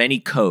don't have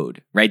any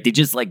code, right? They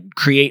just like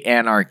create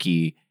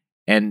anarchy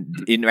and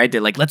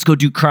they're like, let's go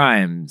do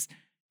crimes.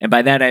 And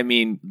by that, I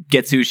mean,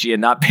 get sushi and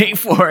not pay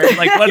for it.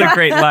 Like, what a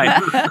great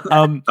line.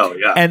 Oh,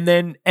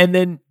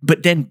 yeah.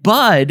 But then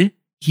Bud,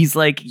 he's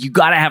like, you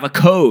got to have a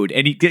code.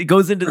 And he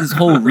goes into this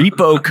whole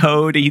repo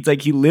code. He's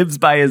like, he lives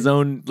by his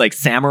own like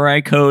samurai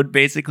code,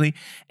 basically.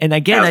 And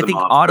again, I think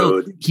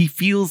Otto, he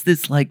feels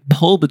this like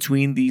pull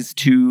between these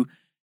two,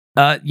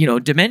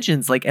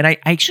 dimensions. Like, and I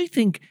actually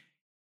think,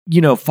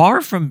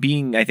 far from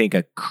being, I think,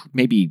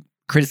 maybe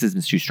criticism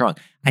is too strong.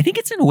 I think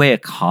it's in a way a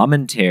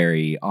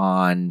commentary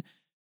on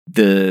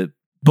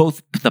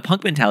both the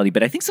punk mentality,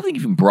 but I think something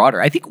even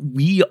broader. I think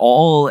we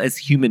all as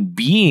human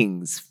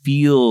beings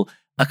feel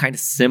a kind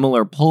of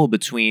similar pull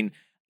between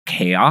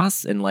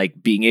chaos and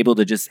like being able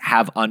to just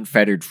have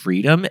unfettered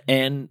freedom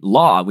and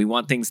law. We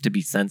want things to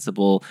be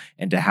sensible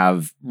and to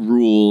have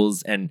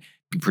rules and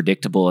be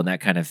predictable and that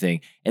kind of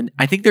thing. And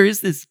I think there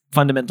is this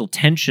fundamental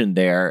tension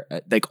there,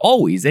 like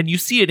always. And you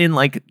see it in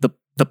like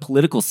the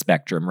political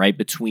spectrum, right?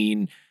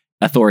 Between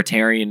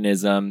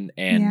authoritarianism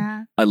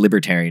and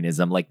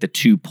libertarianism, like the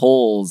two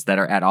poles that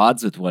are at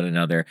odds with one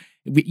another.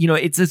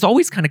 It's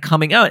always kind of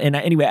coming out. And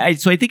anyway,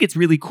 so I think it's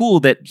really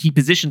cool that he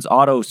positions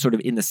Otto sort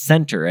of in the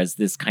center as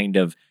this kind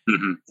of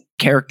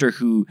character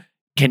who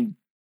can,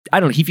 I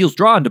don't know, he feels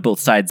drawn to both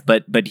sides,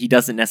 but he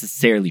doesn't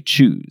necessarily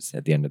choose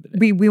at the end of the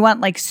day. We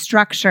want like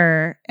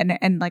structure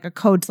and like a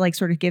code to like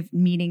sort of give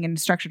meaning and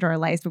structure to our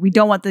lives, but we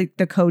don't want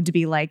the code to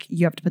be like,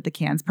 you have to put the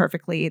cans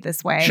perfectly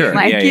this way. Sure.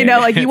 Like,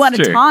 you want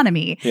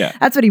autonomy. Yeah.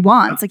 That's what he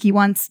wants. Like he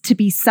wants to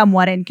be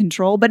somewhat in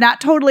control, but not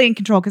totally in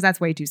control because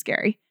that's way too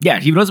scary. Yeah.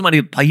 He doesn't want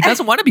to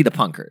be the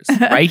punkers,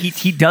 right?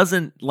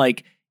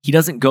 He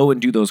doesn't go and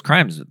do those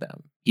crimes with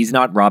them. He's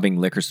not robbing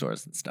liquor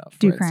stores and stuff.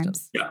 Do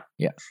crimes.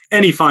 Yeah.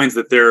 And he finds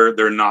that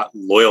they're not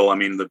loyal. I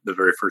mean, the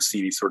very first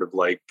scene, he's sort of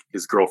like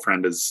his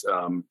girlfriend is,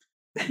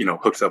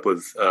 hooks up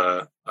with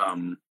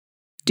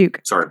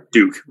Duke. Sorry,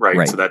 Duke.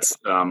 Right. So that's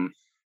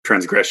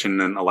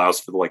transgression and allows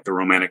for the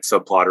romantic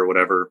subplot or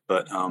whatever.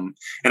 But and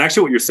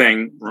actually, what you're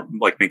saying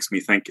like makes me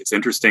think it's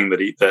interesting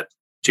that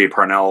Jay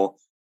Parnell,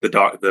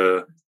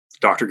 the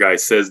doctor guy,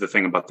 says the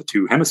thing about the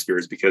two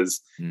hemispheres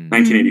because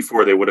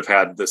 1984 they would have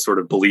had this sort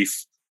of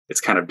belief. It's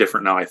kind of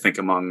different now, I think,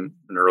 among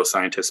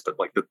neuroscientists, but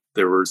like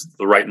there was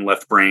the right and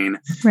left brain,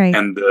 right.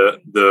 And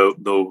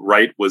the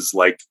right was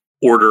like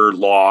order,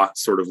 law,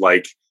 sort of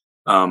like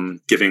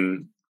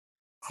giving,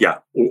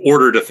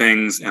 order to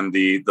things, and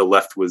the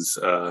left was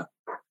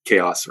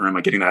chaos. Or am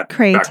I getting that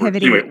creativity?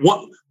 Backwards?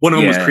 Anyway, one of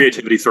them was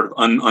creativity, sort of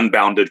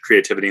unbounded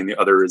creativity, and the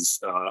other is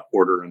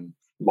order and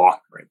law.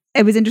 Right.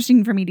 It was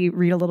interesting for me to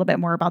read a little bit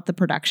more about the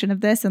production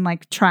of this and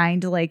like trying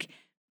to like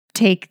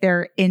take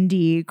their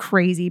indie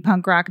crazy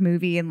punk rock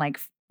movie and like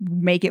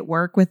make it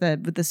work with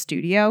the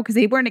studio because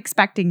they weren't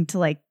expecting to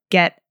like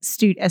get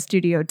a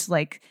studio to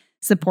like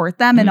support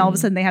them, and all of a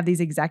sudden they have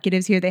these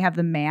executives here. They have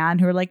the man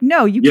who are like,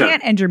 no, you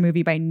can't end your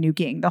movie by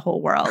nuking the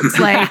whole world. It's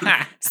like,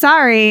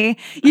 sorry,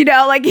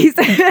 like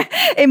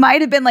it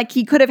might have been like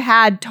he could have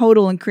had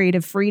total and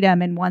creative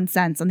freedom in one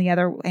sense. On the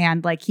other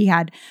hand, like he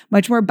had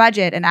much more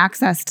budget and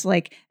access to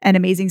like an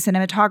amazing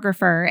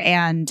cinematographer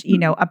and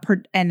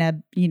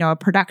a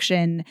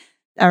production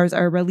or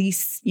a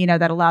release,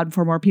 that allowed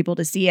for more people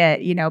to see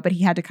it, but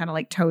he had to kind of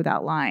like toe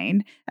that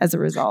line as a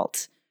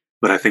result.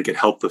 But I think it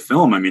helped the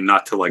film. I mean,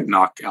 not to like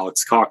knock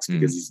Alex Cox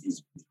because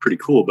he's pretty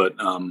cool, but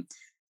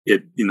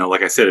it,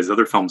 like I said, his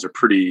other films are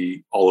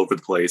pretty all over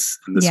the place.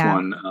 And this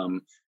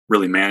one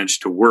really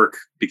managed to work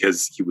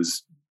because he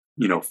was,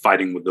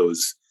 fighting with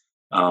those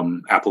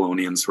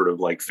Apollonian sort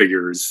of like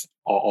figures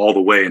all the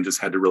way and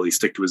just had to really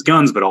stick to his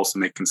guns, but also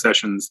make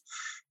concessions.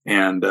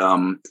 And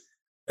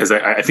as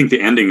I think the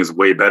ending is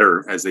way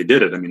better as they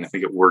did it. I mean, I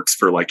think it works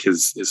for like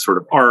his sort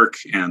of arc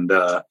and,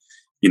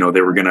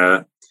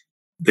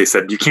 they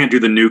said, you can't do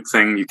the nuke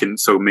thing. You can,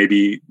 so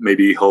maybe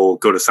he'll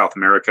go to South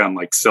America and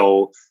like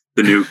sell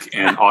the nuke,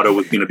 and Otto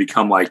was going to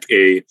become like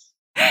a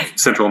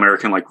Central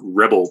American like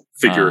rebel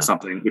figure or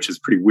something, which is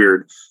pretty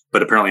weird.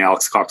 But apparently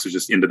Alex Cox was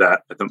just into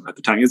that at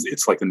the time.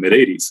 It's like the mid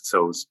 '80s,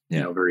 so it was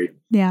very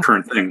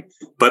current thing.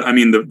 But I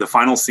mean, the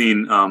final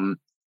scene,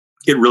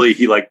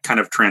 he like kind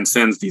of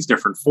transcends these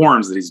different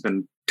forms that he's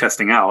been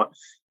testing out.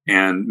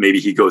 And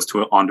maybe he goes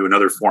onto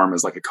another form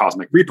as like a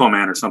cosmic repo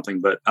man or something.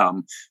 But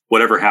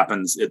whatever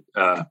happens,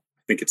 I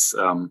think it's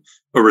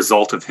a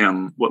result of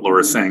him, what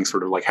Laura's saying,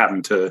 sort of like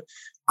having to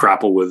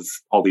grapple with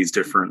all these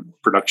different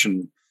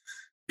production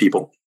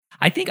people.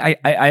 I think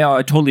I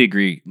totally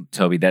agree,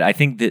 Toby, that I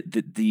think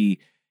that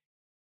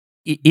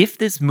if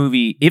this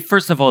movie, if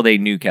first of all they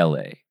nuke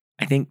LA,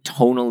 I think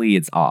tonally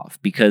it's off,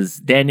 because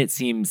then it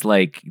seems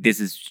like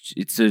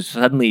it's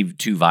suddenly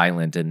too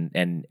violent and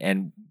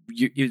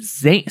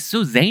it's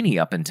so zany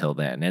up until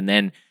then, and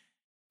then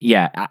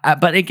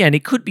but again,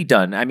 it could be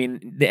done. I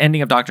mean, the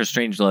ending of Doctor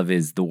Strangelove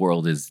is the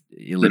world is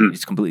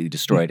completely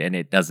destroyed, and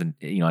it doesn't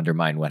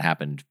undermine what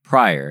happened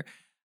prior.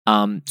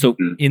 So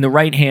in the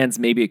right hands,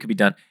 maybe it could be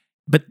done.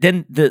 But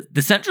then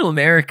the Central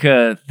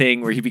America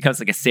thing where he becomes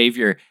like a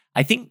savior,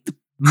 I think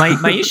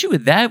my issue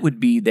with that would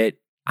be that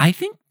I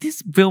think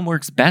this film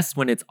works best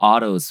when it's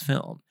Otto's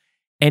film.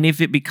 And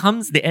if it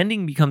becomes, the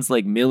ending becomes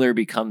like Miller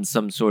becomes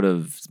some sort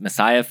of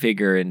messiah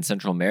figure in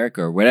Central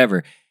America or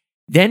whatever,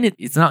 then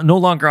it's no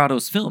longer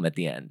Otto's film at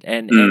the end.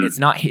 And it's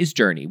not his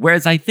journey.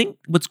 Whereas I think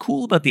what's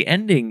cool about the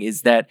ending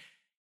is that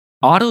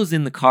Otto's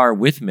in the car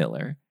with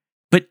Miller,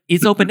 but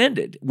it's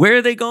open-ended. Where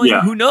are they going?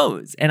 Yeah. Who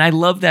knows? And I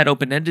love that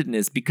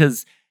open-endedness,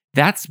 because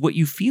that's what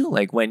you feel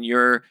like when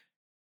you're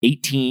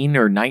 18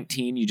 or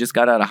 19. You just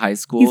got out of high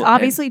school. He's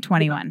obviously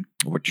 21.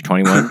 What, you're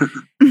 21?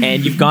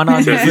 And you've gone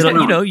on this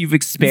little, you've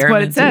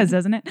experimented. That's what it says,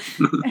 doesn't it?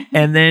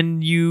 And then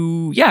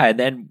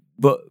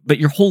but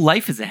your whole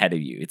life is ahead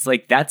of you. It's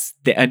like, that's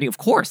the ending. Of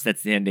course,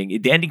 that's the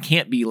ending. The ending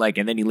can't be like,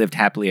 and then he lived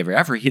happily ever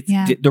after.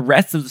 The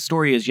rest of the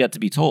story is yet to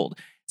be told.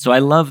 So I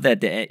love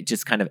that it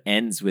just kind of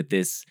ends with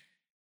this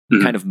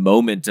kind of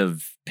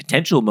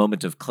potential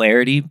moment of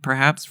clarity,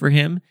 perhaps for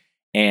him,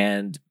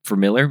 and for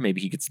Miller,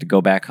 maybe he gets to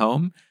go back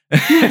home,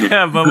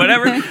 but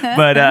whatever.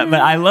 But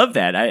I love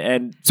that.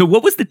 And so,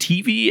 what was the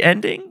TV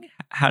ending?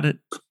 How did?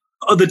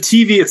 Oh, the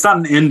TV. It's not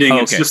an ending.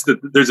 It's just that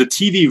there's a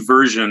TV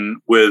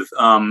version with.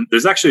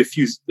 There's actually a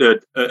few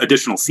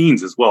additional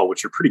scenes as well,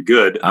 which are pretty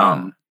good. They're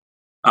on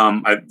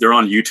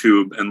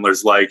YouTube, and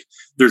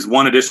there's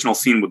one additional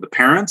scene with the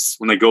parents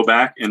when they go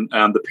back, and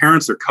the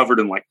parents are covered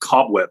in like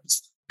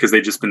cobwebs, because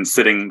they've just been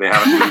sitting, they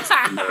haven't moved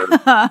in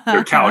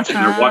their couch,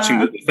 and they're watching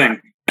the thing,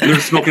 and they're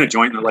smoking a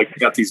joint, and they're like,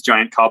 got these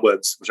giant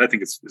cobwebs, which I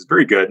think is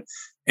very good.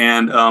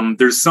 And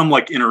there's some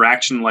like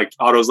interaction, like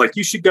Otto's like,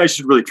 you guys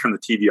should really turn the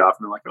TV off.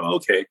 And they're like, oh,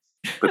 okay.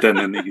 But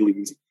then he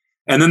leaves.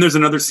 And then there's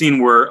another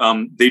scene where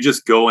they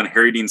just go, and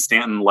Harry Dean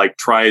Stanton like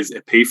tries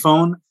a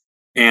payphone,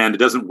 and it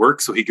doesn't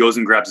work. So he goes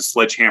and grabs a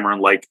sledgehammer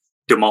and like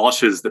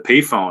demolishes the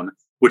payphone,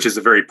 which is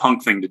a very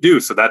punk thing to do.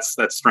 So that's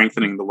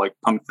strengthening the like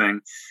punk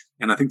thing.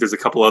 And I think there's a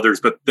couple others,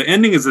 but the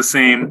ending is the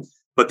same,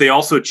 but they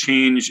also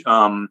change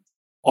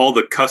all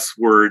the cuss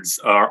words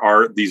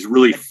are these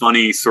really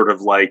funny sort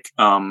of like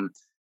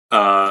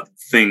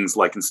things,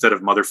 like instead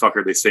of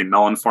motherfucker, they say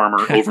melon farmer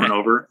over and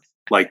over,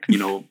 like,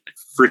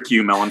 frick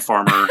you, melon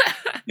farmer.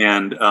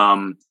 And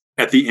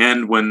at the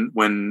end, when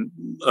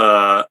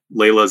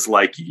Layla's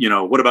like,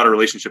 what about a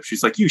relationship?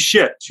 She's like, you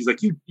shit. She's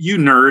like, you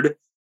nerd.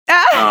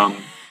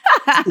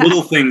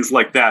 Little things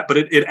like that, but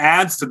it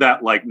adds to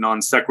that like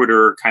non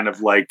sequitur kind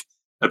of like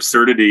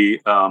absurdity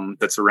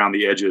that's around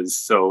the edges.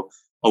 So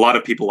a lot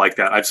of people like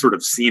that. I've sort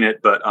of seen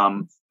it, but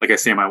like I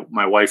say,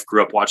 my wife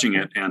grew up watching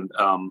it, and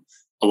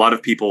a lot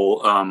of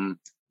people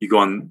you go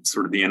on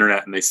sort of the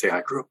internet and they say,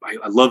 I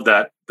love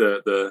that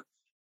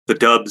the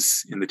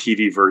dubs in the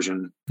TV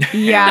version.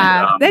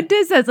 Yeah, and, that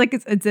does. It's like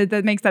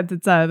that makes sense.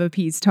 It's a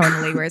piece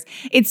tonally. Whereas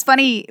it's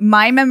funny.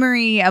 My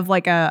memory of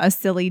like a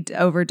silly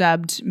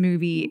overdubbed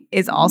movie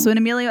is also an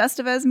Emilio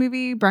Estevez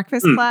movie,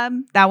 Breakfast Club.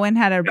 That one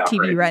had a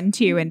TV run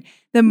too. And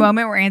the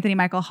moment where Anthony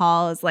Michael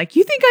Hall is like,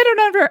 "You think I don't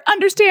ever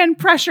understand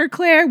pressure,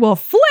 Claire? We'll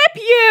flip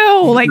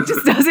you!" Like,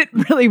 just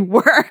doesn't really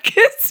work.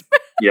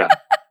 Yeah.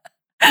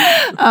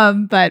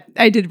 But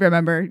I did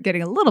remember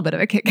getting a little bit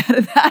of a kick out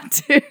of that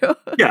too.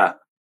 Yeah.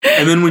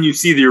 And then when you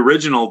see the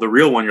original, the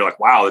real one, you're like,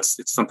 wow, it's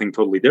something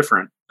totally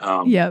different.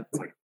 Yep. It's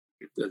like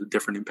a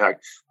different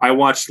impact. I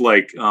watched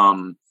I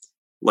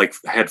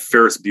had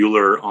Ferris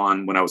Bueller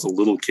on when I was a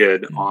little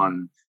kid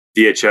on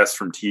VHS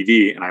from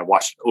TV, and I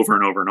watched it over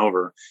and over and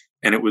over.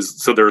 And it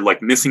was, so there are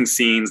like missing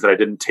scenes that I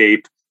didn't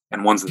tape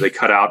and ones that they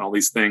cut out and all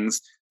these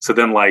things. So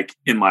then like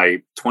in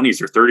my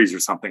 20s or 30s or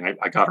something,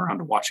 I got around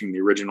to watching the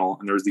original,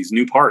 and there was these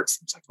new parts.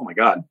 It's like, oh my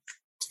God,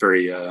 it's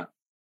very,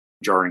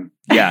 jarring.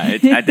 Yeah,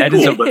 that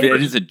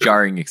is a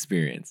jarring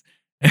experience.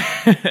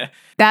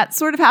 That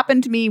sort of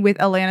happened to me with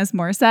Alanis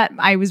Morissette.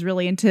 I was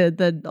really into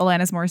the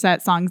Alanis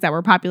Morissette songs that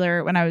were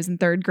popular when I was in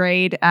third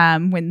grade,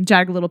 when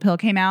Jagged Little Pill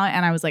came out,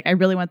 and I was like, I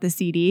really want the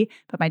CD,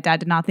 but my dad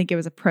did not think it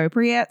was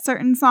appropriate,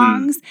 certain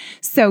songs.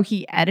 So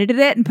he edited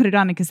it and put it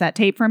on a cassette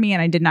tape for me,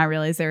 and I did not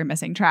realize they were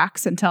missing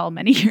tracks until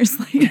many years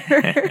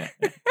later.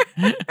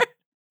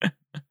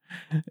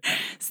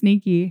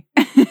 Sneaky.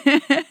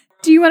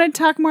 Do you want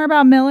to talk more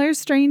about Miller's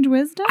strange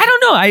wisdom? I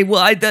don't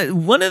know.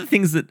 One of the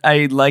things that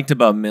I liked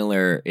about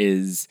Miller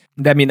is,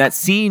 that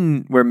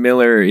scene where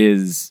Miller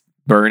is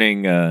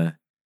burning I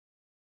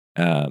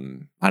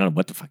don't know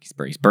what the fuck he's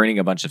burning. He's burning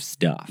a bunch of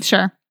stuff.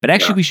 Sure. But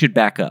actually, we should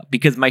back up,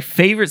 because my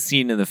favorite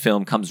scene in the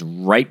film comes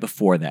right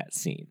before that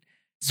scene.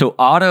 So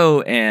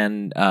Otto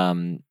and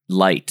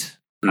Light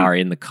are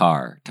in the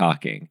car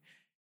talking.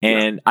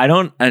 And I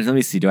don't, let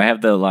me see. Do I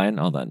have the line?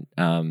 Hold on.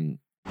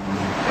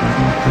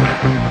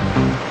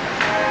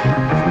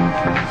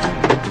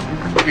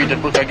 Read that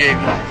book I gave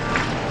you.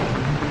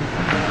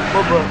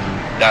 What book?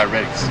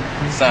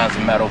 Diuretics. Signs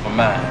of matter over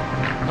mind.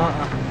 Well,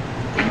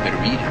 you better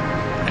read it.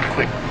 And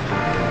quick.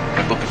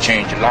 That book will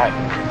change your life.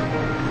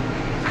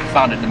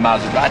 Found it in the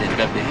Maserati in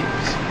Beverly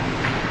Hills.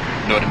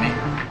 You know what I mean?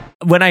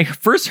 When I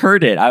first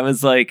heard it, I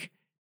was like,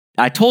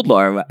 I told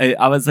Laura,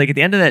 I was like, at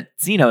the end of that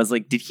scene, I was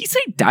like, did he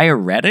say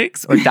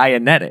diuretics or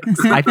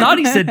Dianetics? I thought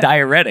he said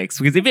diuretics,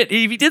 because if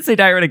he did say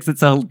diuretics,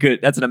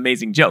 that's an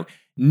amazing joke.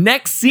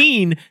 Next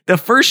scene, the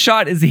first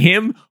shot is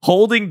him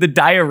holding the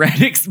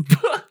diuretics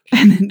book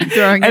and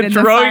throwing it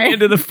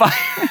into the fire.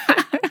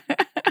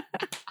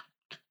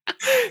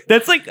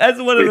 That's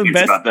one of the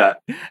best. About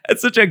that.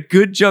 That's such a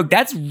good joke.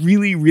 That's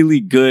really, really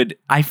good.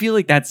 I feel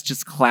like that's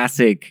just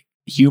classic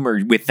humor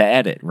with the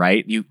edit,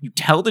 right? You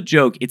tell the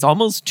joke, it's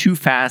almost too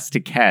fast to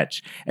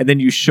catch, and then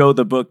you show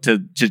the book to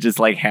just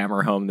like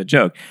hammer home the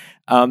joke.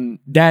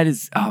 That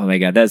is, oh my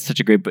God, that's such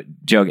a great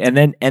joke.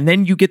 And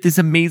then you get this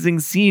amazing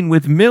scene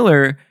with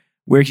Miller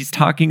where he's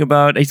talking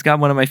about, he's got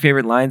one of my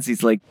favorite lines.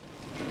 He's like,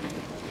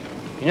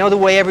 you know the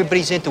way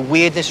everybody's into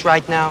weirdness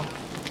right now?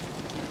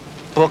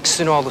 Books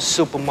in all the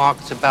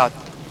supermarkets about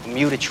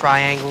Bermuda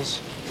triangles,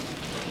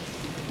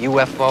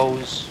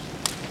 UFOs,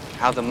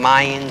 how the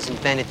Mayans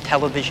invented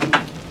television,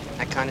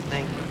 that kind of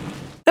thing.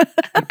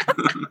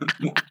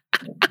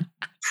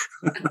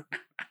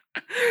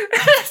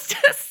 It's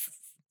just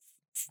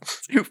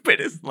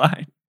stupidest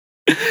line.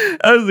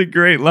 That was a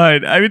great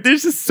line. I mean,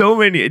 there's just so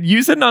many.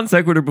 You said non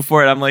sequitur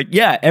before, and I'm like,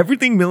 yeah,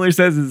 everything Miller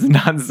says is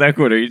non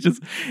sequitur. It's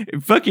just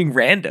fucking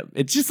random.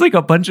 It's just like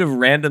a bunch of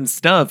random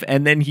stuff,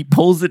 and then he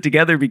pulls it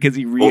together because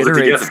he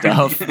reiterates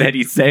stuff that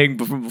he's saying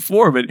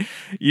before. But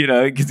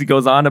because he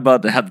goes on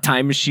about how the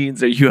time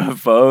machines are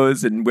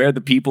UFOs and where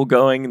the people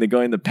going, and they're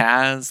going in the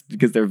past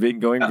because they're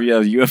going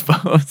via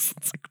UFOs.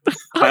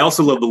 I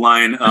also love the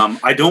line,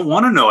 I don't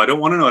want to know. I don't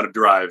want to know how to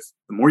drive.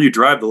 The more you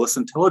drive, the less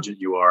intelligent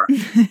you are.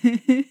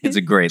 It's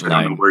a great line.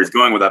 I don't know where he's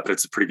going with that, but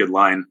it's a pretty good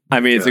line. I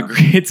mean, it's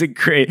a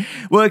great.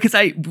 Well, because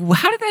how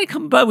did that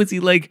come about? Was he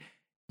like,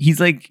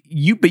 he's like,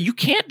 but you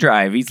can't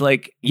drive. He's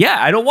like, yeah,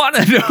 I don't want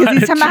to know. Because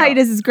he's talking about how he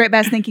does his great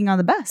best thinking on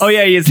the bus. Oh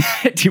yeah, he is.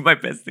 Do my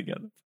best thinking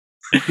on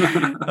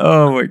the bus.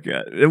 Oh my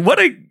God,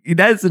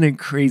 that is an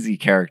crazy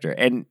character,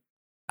 and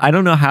I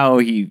don't know how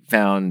he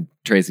found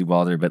Tracy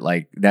Walter, but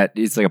like that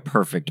is like a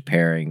perfect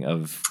pairing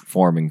of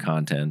form and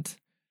content.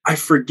 I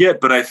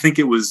forget, but I think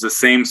it was the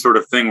same sort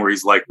of thing where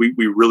he's like, we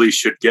really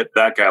should get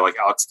that guy. Like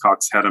Alex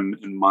Cox had him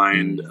in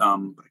mind. I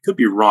could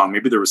be wrong.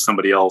 Maybe there was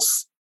somebody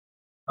else.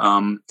 I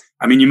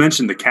mean, you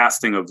mentioned the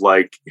casting of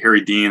like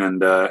Harry Dean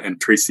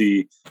and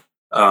Tracy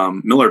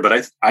Miller,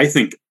 but I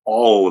think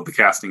all of the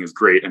casting is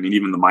great. I mean,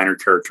 even the minor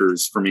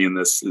characters for me in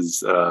this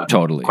is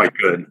totally quite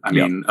good. I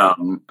mean,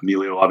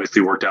 Emilio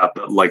obviously worked out,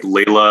 but like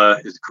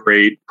Layla is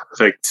great,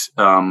 perfect.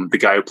 The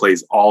guy who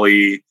plays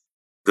Ollie,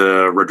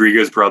 the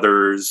Rodriguez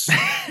brothers,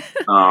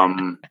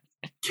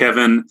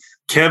 Kevin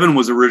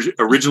was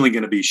originally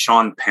going to be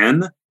Sean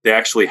Penn. They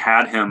actually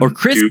had him, or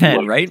Chris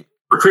Penn, right?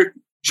 Or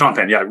Sean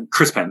Penn, yeah,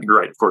 Chris Penn. You're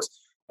right, of course.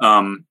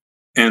 And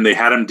they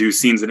had him do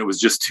scenes, and it was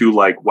just too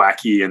like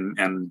wacky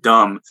and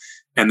dumb.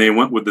 And they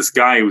went with this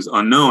guy who was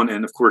unknown,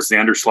 and of course,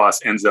 Xander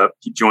Schloss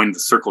he joined the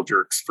Circle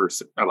Jerks for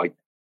like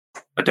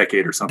a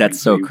decade or something. That's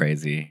so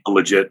crazy. A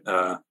legit.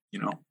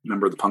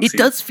 Member of the punk scene. It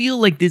does feel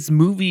like this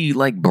movie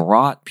like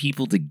brought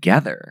people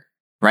together,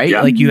 right?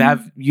 Yeah. Like you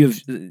have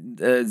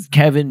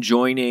Kevin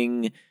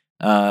joining,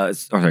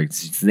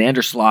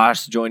 Xander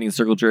Schloss joining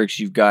Circle Jerks.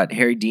 You've got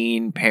Harry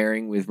Dean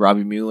pairing with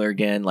Robbie Mueller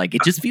again. Like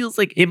it just feels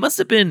like it must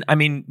have been. I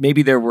mean,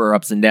 maybe there were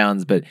ups and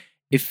downs, but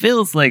it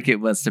feels like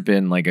it must have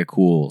been like a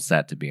cool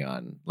set to be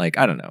on. Like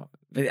I don't know.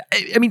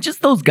 I mean,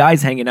 just those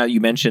guys hanging out. You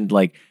mentioned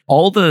like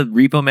all the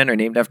Repo Men are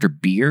named after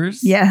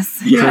beers.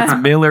 Yes. Yeah. So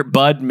it's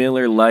Bud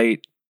Miller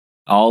Light.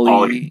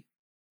 Ollie.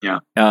 Yeah.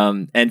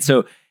 And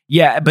so,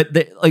 yeah, but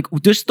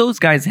just those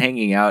guys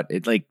hanging out,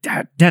 it like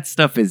that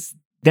stuff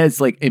that's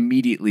like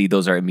immediately,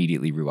 those are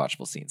immediately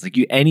rewatchable scenes. Like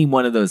any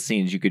one of those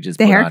scenes you could just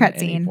the put haircut on at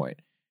scene. Any point.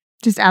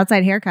 Just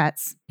outside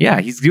haircuts.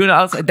 Yeah, he's doing it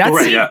outside. That's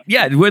right,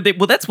 yeah.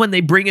 That's when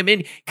they bring him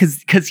in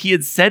because he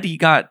had said he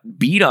got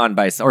beat on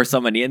by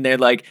somebody, and they're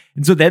like,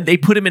 and so then they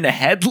put him in a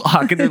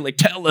headlock, and they're like,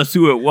 tell us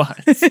who it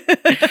was,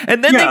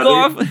 and then they go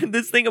off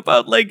this thing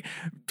about like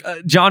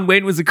John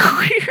Wayne was a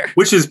queer,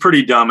 which is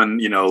pretty dumb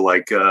and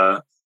like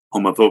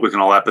homophobic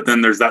and all that. But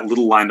then there's that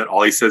little line that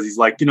Ollie says. He's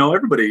like,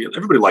 everybody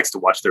likes to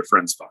watch their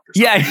friends fuck. Or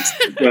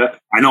something. Yeah,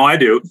 I know I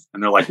do,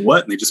 and they're like,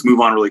 what? And they just move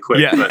on really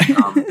quick. Yeah. But,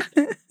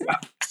 yeah,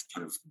 it's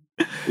kind of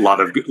a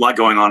lot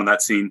going on in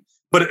that scene,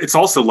 but it's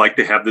also like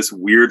they have this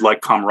weird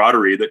like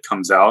camaraderie that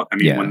comes out. I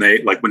mean,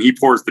 when he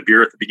pours the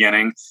beer at the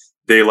beginning,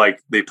 they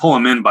pull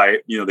him in by,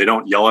 they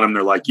don't yell at him.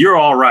 They're like, you're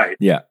all right.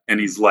 Yeah. And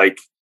he's like,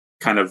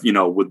 kind of,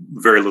 with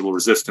very little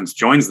resistance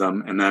joins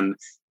them. And then,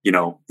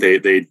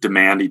 they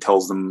demand, he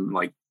tells them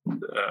like,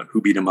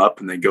 who beat him up,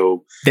 and they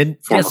go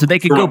so they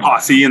could go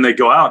posse, and they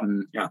go out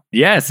and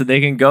so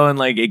they can go and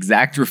like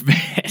exact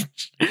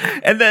revenge.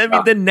 And then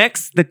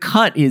the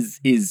cut is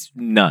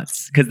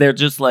nuts because they're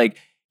just like,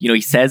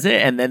 he says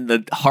it, and then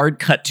the hard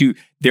cut to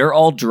they're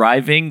all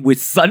driving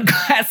with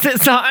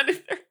sunglasses on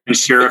and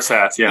sheriff's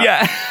hats.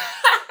 Yeah.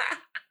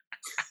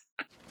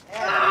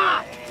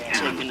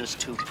 Taking this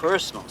too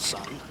personal,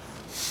 son.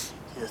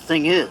 The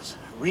thing is,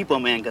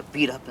 Repo Man got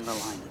beat up in the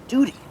line of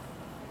duty.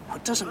 Now,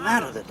 it doesn't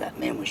matter that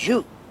man was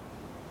you.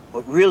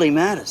 What really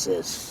matters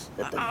is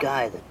that the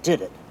guy that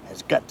did it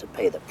has got to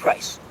pay the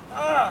price.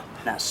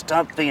 Now,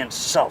 stop being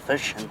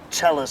selfish and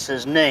tell us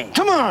his name.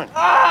 Come on!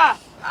 Ow,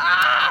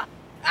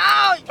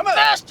 you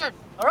bastard!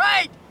 All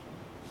right.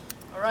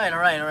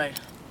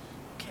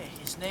 Okay,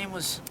 his name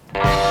was...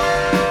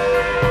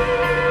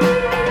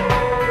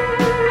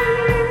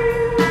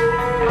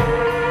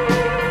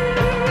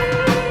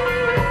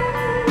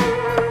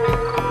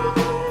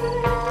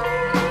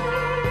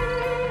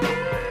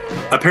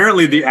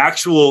 Apparently, the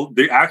actual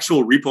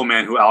Repo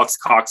Man who Alex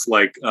Cox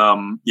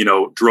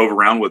drove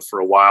around with for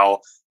a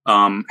while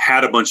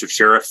had a bunch of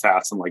sheriff's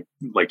hats, and like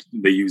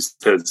they used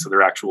his, so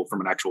they're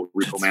from an actual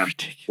Repo Man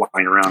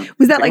flying around.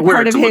 Was that like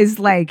part of his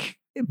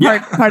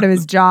part of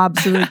his job?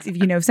 So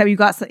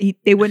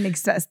they wouldn't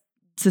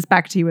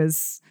suspect he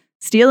was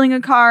stealing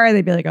a car.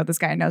 They'd be like, oh, this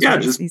guy knows. Yeah,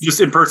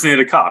 just impersonate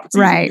a cop. It's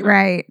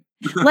right.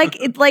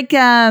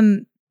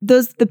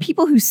 The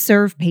people who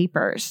serve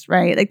papers,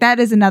 right? Like that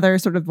is another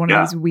sort of one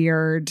of these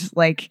weird,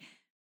 like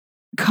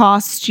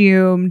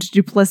costumed,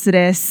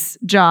 duplicitous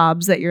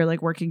jobs that you're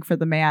like working for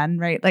the man,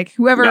 right? Like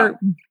whoever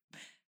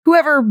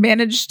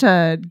managed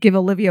to give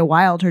Olivia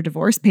Wilde her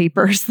divorce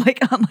papers, like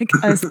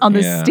on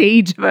the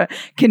stage of a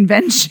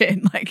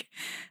convention, like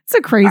it's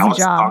a crazy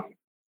job.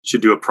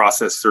 Should do a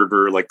process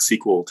server like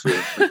sequel to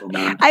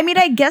I mean,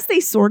 I guess they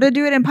sort of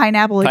do it in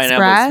Pineapple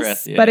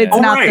Express, but it's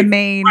not the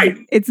main. Right.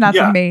 It's not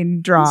the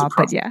main draw.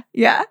 But yeah.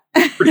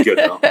 Pretty good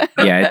though.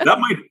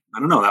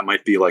 That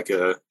might be like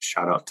a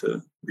shout out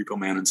to Repo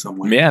Man in some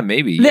way. Yeah,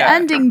 maybe. The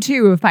ending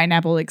too of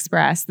Pineapple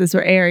Express, this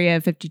or Area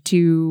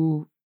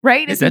 52,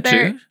 right? Is that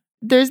true?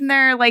 Isn't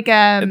there like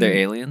Are there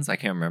aliens? I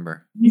can't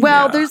remember.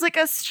 Well, there's like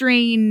a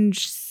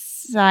strange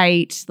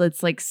site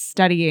that's like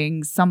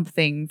studying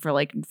something for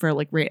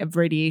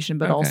radiation,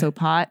 but also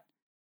pot.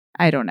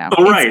 I don't know.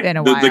 Oh, right. It's been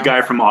a while. The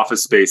guy from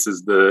Office Space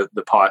is the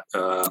pot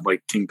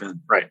kingpin,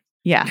 right?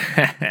 Yeah.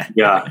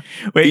 Yeah.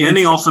 Wait, the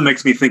ending also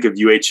makes me think of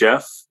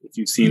UHF. If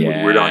you've seen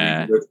with Weird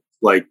Al,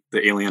 like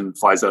the alien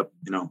flies up,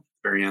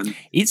 very end,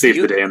 saves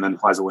the day, and then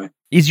flies away.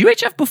 Is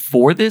UHF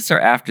before this or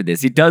after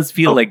this? It does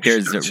feel like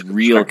there's a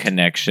real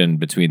connection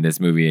between this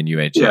movie and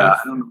UHF. Yeah, I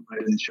don't know. I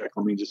didn't check.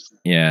 Let me just.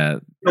 Yeah.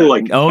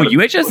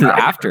 UHF is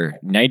after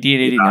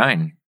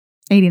 1989.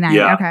 89.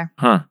 Yeah. Okay.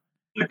 Huh.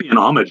 Might be an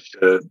homage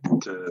to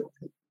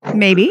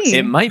maybe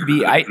it might be.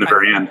 The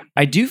very end.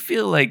 I do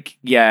feel like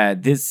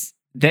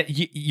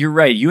you're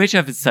right.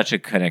 UHF is such a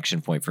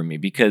connection point for me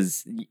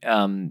because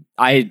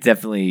I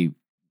definitely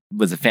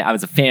was a fan. I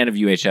was a fan of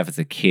UHF as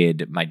a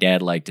kid. My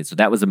dad liked it, so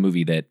that was a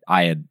movie that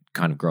I had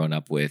kind of grown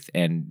up with.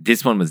 And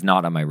this one was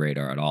not on my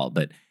radar at all.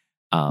 But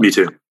me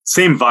too.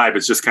 Same vibe.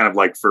 It's just kind of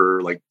like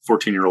for like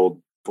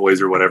 14-year-old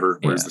boys or whatever.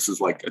 Whereas this is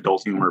like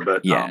adult humor,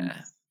 but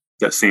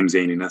that same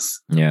zaniness.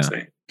 Yeah.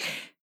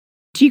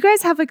 Do you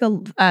guys have like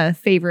a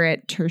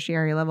favorite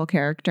tertiary level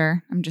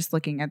character? I'm just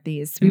looking at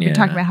these. We've been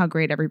talking about how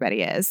great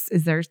everybody is.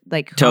 Is there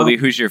like Toby?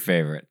 Who's your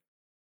favorite?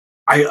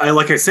 I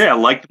like I say, I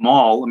like them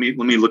all. Let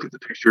me look at the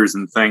pictures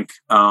and think.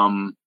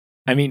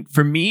 I mean,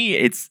 for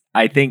me,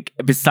 I think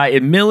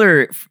beside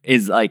Miller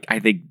is like, I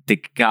think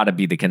they gotta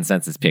be the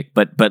consensus pick,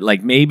 but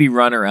like maybe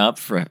runner up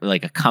for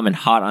like a coming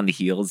hot on the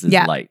heels is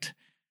Light.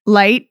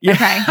 Light? Yeah.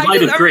 Okay.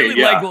 Light is great.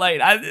 Really like Light.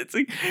 It's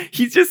like,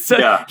 he's just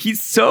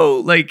he's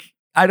so like,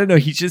 I don't know.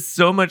 He's just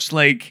so much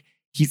like,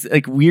 he's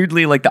like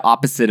weirdly like the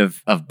opposite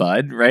of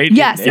Bud, right?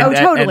 Yes.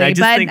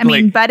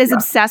 Totally. Bud is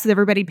obsessed with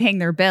everybody paying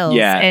their bills.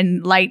 Yeah.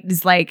 And Light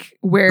is like,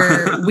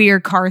 we're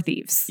car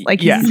thieves.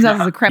 Like he's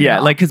himself as a criminal. Yeah.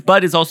 Like, cause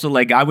Bud is also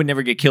like, I would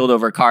never get killed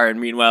over a car. And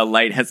meanwhile,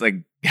 Light has a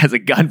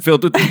gun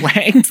filled with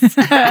blanks.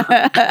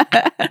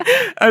 I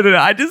don't know.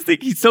 I just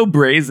think he's so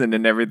brazen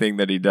in everything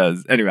that he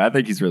does. Anyway, I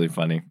think he's really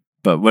funny.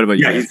 But what about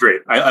you? Yeah, he's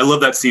great. I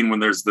love that scene when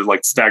there's the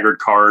like staggered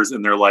cars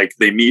and they're like,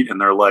 they meet and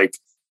they're like,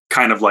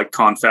 kind of like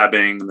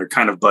confabbing and they're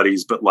kind of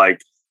buddies, but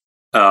like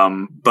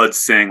Bud's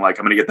saying like,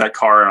 I'm going to get that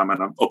car and I'm going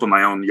to open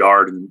my own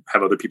yard and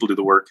have other people do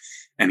the work.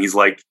 And he's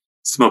like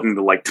smoking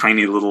the like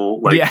tiny little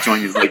like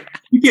joint. He's like,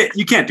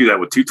 you can't do that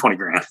with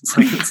 $20,000.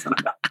 It's like,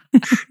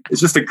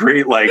 it's just a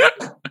great, like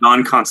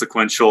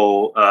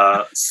non-consequential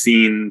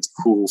scene,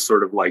 cool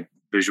sort of like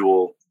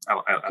visual.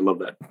 I love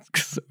that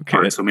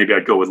part. So maybe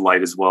I'd go with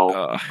Light as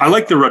well. I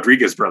like the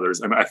Rodriguez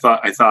brothers. I mean, I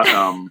thought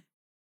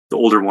the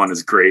older one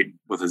is great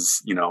with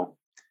his,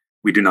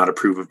 we do not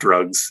approve of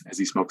drugs as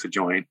he smokes a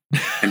joint,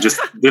 and just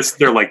this,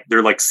 they're like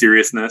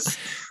seriousness.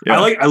 Yeah.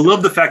 I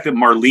love the fact that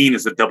Marlene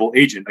is a double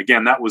agent.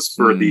 Again, that was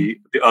for the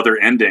other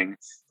ending,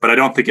 but I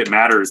don't think it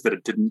matters that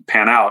it didn't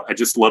pan out. I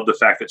just love the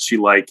fact that she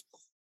like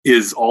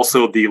is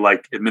also the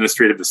like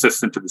administrative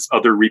assistant to this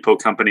other repo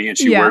company, and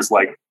she wears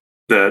like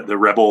the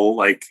rebel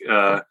like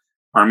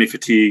army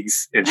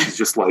fatigues, and she's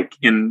just like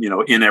in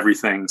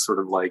everything, sort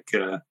of like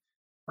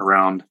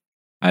around.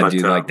 I do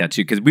like that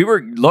too, because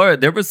Laura,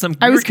 there was some.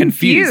 I was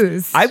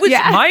confused. I was.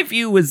 Yeah. My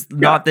view was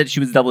not that she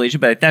was double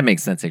agent, but that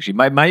makes sense actually.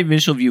 My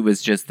initial view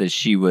was just that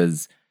she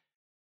was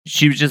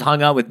just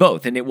hung out with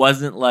both, and it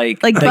wasn't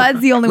like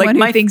Bud's the only one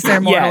who thinks they're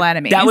mortal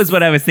enemies. That was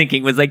what I was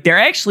thinking. Was like they're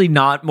actually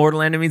not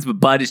mortal enemies, but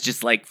Bud is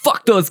just like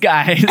fuck those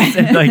guys,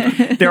 and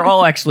like they're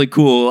all actually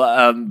cool.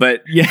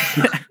 But yeah.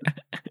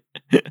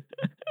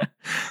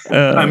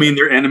 I mean,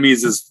 they're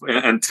enemies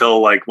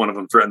until like one of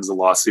them threatens a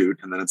lawsuit,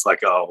 and then it's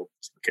like, oh,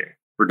 okay,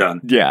 we're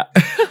done. Yeah,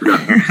 we're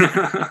done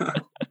here.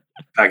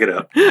 Pack it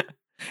up.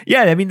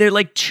 Yeah, I mean, they're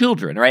like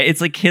children, right? It's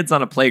like kids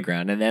on a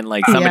playground, and then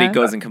like somebody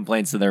goes and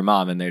complains to their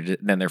mom, and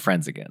then they're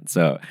friends again.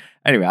 So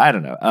anyway, I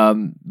don't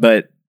know.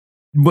 But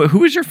who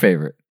was your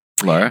favorite,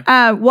 Laura?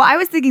 Well, I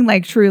was thinking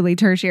like truly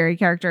tertiary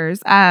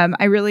characters.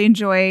 I really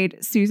enjoyed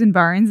Susan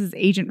Barnes as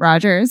Agent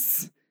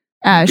Rogers.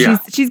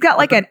 She's got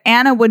like an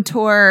Anna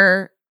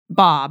Wintour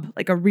bob,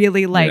 like a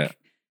really like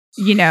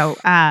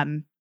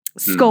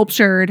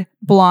sculptured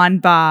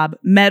blonde bob,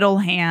 metal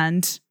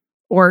hand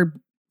or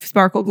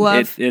sparkle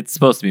glove. It's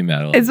supposed to be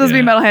metal. It's supposed to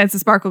be metal hand. It's a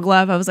sparkle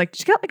glove. I was like,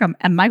 she got like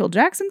a Michael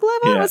Jackson glove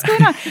on. What's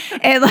going on?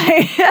 And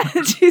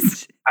like,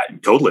 she's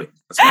totally.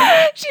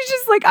 She's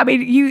just like, I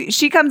mean,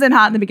 she comes in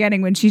hot in the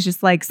beginning when she's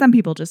just like, some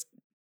people just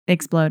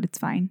explode. It's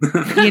fine.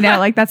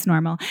 Like that's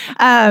normal.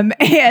 And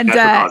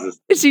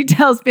she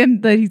tells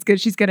him that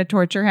she's going to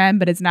torture him,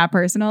 but it's not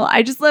personal.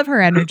 I just love her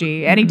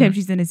energy. Anytime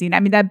she's in a scene. I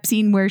mean, that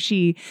scene where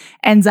she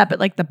ends up at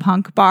like the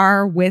punk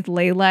bar with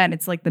Layla and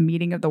it's like the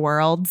meeting of the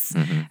worlds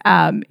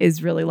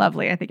is really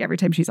lovely. I think every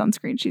time she's on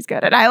screen, she's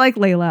good. And I like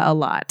Layla a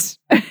lot.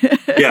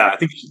 Yeah, I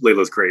think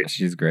Layla's great.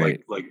 She's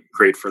great. Like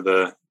great for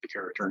the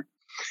character.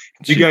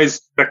 Do you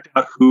guys check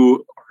out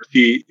who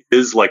Archie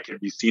is? Like, have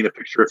you seen a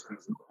picture of him?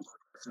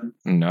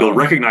 No. You'll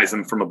recognize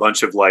him from a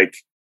bunch of like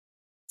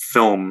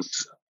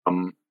films.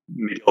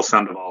 Miguel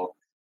Sandoval.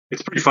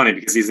 It's pretty funny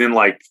because he's in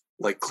like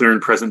Clear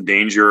and Present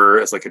Danger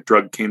as like a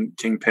drug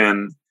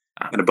kingpin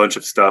and a bunch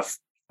of stuff.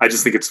 I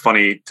just think it's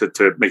funny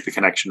to make the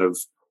connection of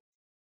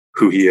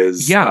who he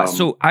is. Yeah.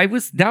 So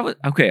that was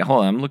okay.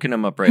 Hold on, I'm looking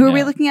him up right now. Who are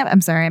we looking at?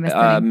 I'm sorry, I missed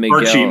that.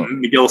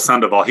 Miguel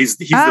Sandoval. He's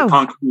the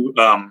punk who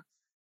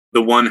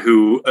the one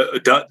who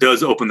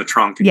does open the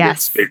trunk and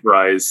gets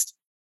vaporized.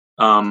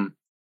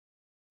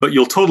 But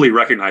you'll totally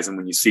recognize him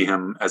when you see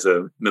him as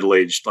a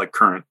middle-aged, like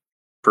current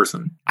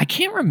person. I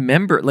can't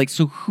remember. Like,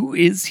 so who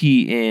is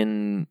he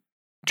in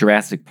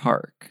Jurassic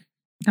Park?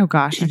 Oh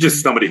gosh, he's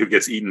just somebody who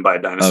gets eaten by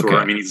a dinosaur. Okay.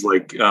 I mean, he's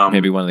like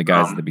maybe one of the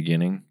guys at the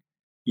beginning.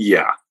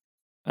 Yeah.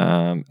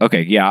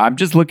 Okay. Yeah, I'm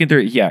just looking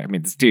through. Yeah, I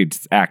mean, this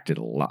dude's acted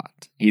a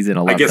lot. He's in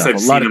a lot. I guess of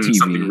I've stuff, seen him in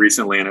something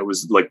recently, and it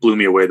was like blew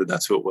me away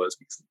that's who it was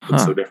because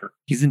it's so different.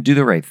 He's in Do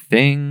the Right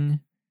Thing.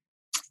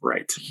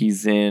 Right.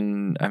 He's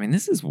in. I mean,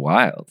 this is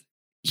wild.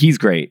 He's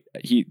great.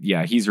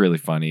 He's really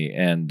funny,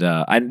 and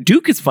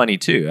Duke is funny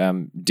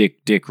too.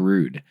 Dick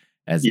Rude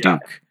as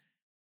Duke.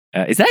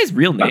 Is that his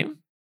real name?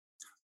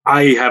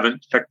 I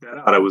haven't checked that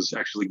out. I was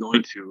actually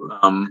going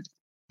to.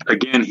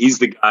 Again, he's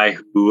the guy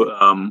who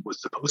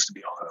was supposed to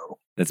be Otto.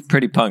 That's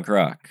pretty punk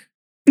rock.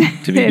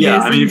 To be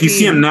I mean, if you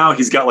see him now,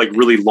 he's got like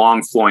really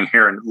long flowing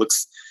hair, and it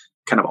looks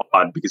kind of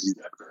odd because he's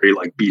got very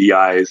like beady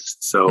eyes.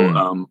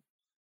 So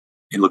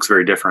he looks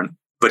very different.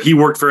 But he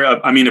worked for.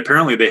 I mean,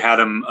 apparently they had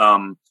him.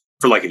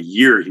 For like a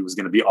year, he was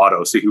going to be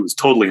Otto, so he was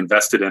totally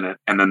invested in it.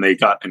 And then they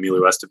got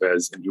Emilio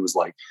Estevez, and he was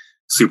like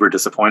super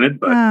disappointed.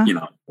 But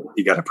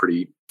he got a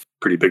pretty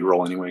big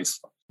role,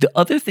 anyways. The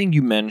other thing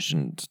you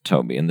mentioned,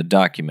 Toby, in the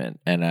document,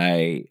 and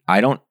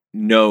I don't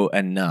know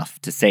enough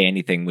to say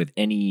anything with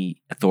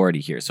any authority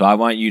here, so I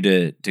want you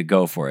to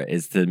go for it.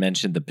 Is to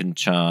mention the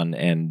Pynchon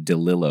and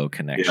DeLillo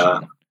connection. Yeah.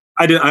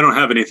 I don't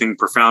have anything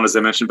profound, as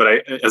I mentioned,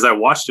 but as I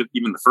watched it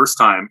even the first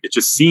time, it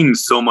just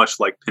seems so much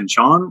like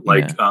Pynchon,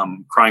 like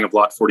Crying of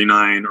Lot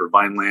 49 or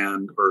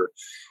Vineland or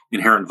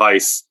Inherent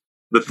Vice.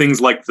 The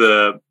things like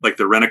the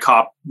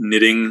Rent-A-Cop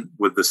knitting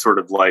with the sort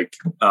of like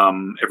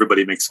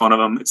everybody makes fun of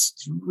them.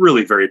 It's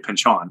really very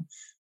Pynchon,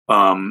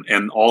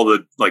 and all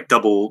the like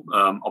double,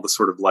 all the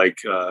sort of like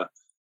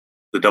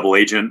the double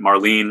agent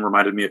Marlene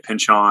reminded me of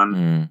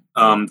Pynchon.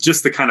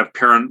 Just the kind of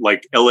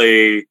like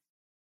LA.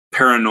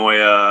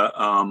 Paranoia,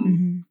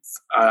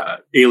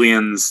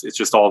 aliens. It's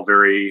just all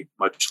very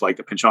much like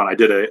a Pynchon. I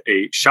did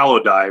a shallow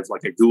dive,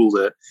 like I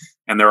Googled it,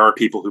 and there are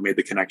people who made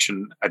the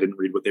connection. I didn't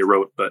read what they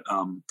wrote, but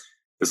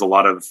there's a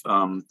lot of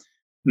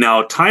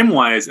now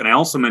time-wise. And I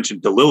also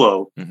mentioned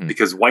DeLillo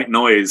because White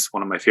Noise,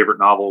 one of my favorite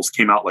novels,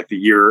 came out like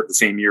the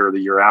same year or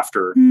the year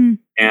after.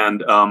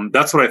 And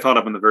that's what I thought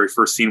of in the very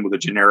first scene with the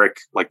generic,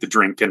 like the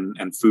drink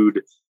and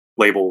food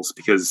labels,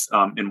 because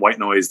in White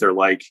Noise, they're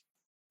like,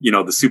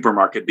 the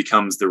supermarket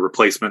becomes the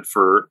replacement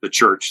for the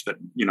church that,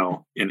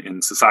 in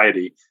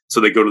society.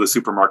 So they go to the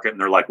supermarket and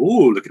they're like,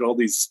 "Ooh, look at all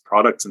these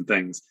products and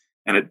things."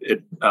 And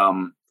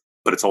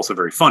but it's also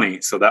very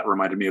funny. So that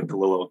reminded me of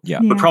DeLillo,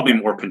 but probably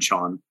more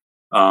Pynchon.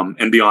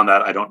 And beyond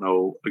that, I don't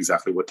know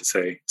exactly what to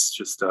say. It's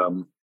just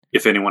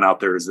if anyone out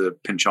there is a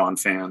Pynchon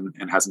fan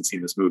and hasn't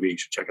seen this movie, you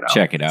should check it out.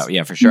 Check it out,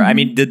 yeah, for sure. I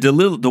mean,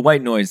 the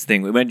white noise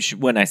thing.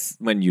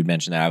 When you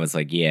mentioned that, I was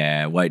like,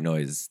 yeah, white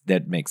noise.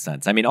 That makes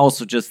sense. I mean,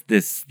 also just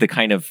the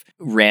kind of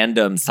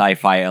random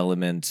sci-fi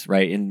element,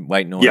 right? In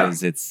white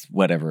noise, it's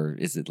whatever.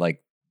 Is it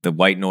like the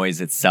white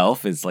noise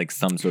itself is like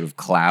some sort of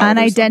cloud,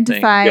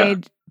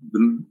 unidentified?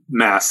 The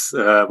mass,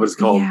 what is it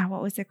called? Yeah,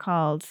 what was it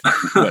called?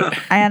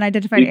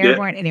 Unidentified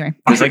airborne. Anyway,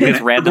 there's like this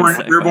random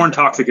airborne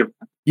toxic event.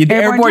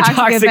 Airborne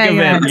toxic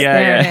event.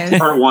 Yeah.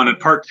 Part 1 and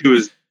part 2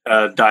 is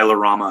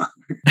Dilarama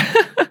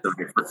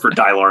for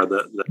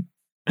Dilar.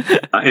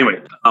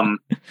 Anyway,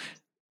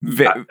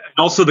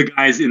 also the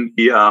guys in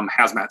the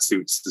hazmat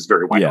suits is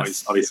very white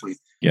noise, obviously.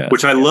 Yeah,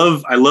 which I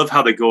love. I love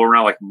how they go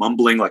around like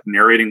mumbling, like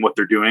narrating what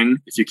they're doing.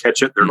 If you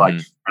catch it, they're like,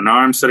 "And now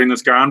I'm setting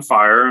this guy on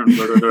fire," and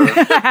blah, blah, blah.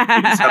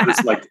 They just have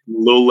this like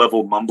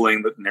low-level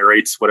mumbling that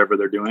narrates whatever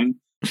they're doing,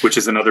 which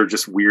is another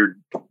just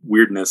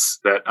weirdness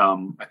that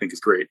I think is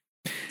great.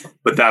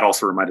 But that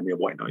also reminded me of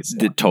white noise.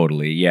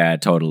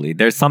 Totally.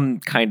 There's some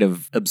kind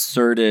of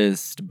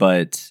absurdist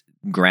but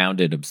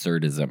grounded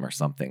absurdism or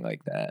something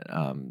like that.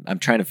 I'm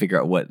trying to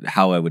figure out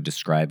how I would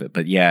describe it,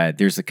 but yeah,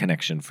 there's a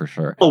connection for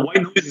sure. Well,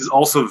 white noise is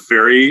also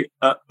very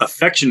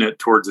affectionate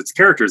towards its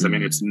characters. I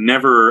mean, it's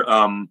never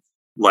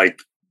like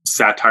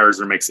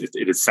satires or makes it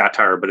is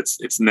satire, but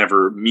it's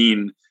never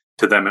mean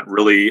to them. It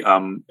really,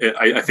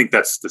 I think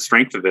that's the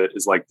strength of it,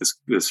 is like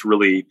this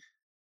really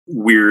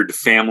weird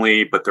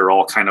family, but they're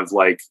all kind of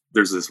like,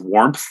 there's this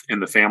warmth in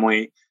the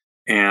family.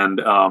 And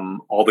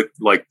all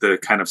the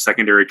kind of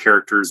secondary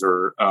characters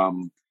are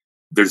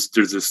there's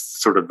this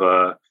sort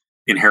of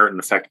inherent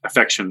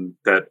affection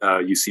that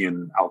you see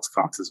in Alex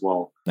Cox as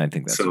well. I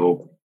think that's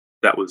so.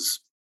 That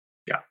was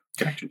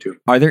connection too.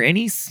 Are there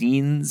any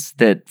scenes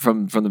that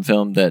from the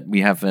film that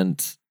we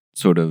haven't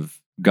sort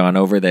of gone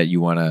over that you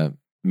want to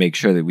make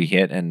sure that we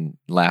hit and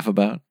laugh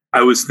about?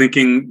 I was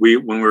thinking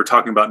when we were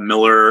talking about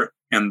Miller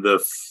and the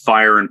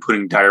fire and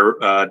putting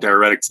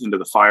diuretics into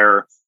the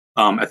fire.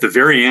 At the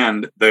very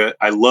end,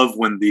 I love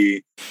when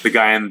the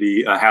guy in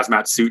the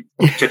hazmat suit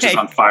catches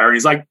on fire and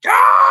he's like,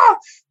 ah!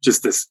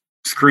 Just this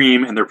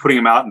scream, and they're putting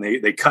him out, and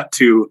they cut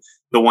to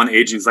the one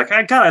agent. He's like,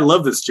 God, I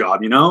love this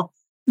job, you know?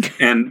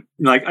 And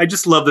like, I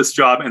just love this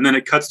job. And then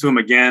it cuts to him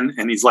again,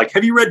 and he's like,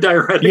 have you read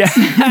Diuretics? Yeah,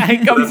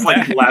 so that's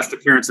like the last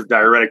appearance of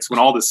Diuretics when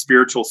all the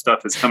spiritual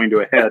stuff is coming to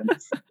a head.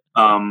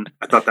 I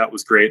thought that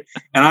was great.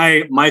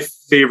 And my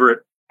favorite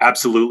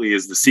absolutely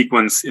is the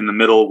sequence in the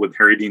middle with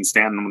Harry Dean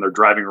Stanton when they're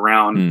driving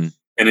around,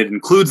 and it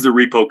includes the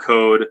repo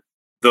code.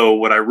 Though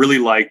what I really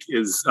like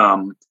is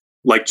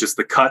like just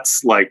the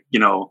cuts, like, you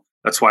know,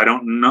 that's why I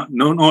don't know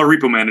a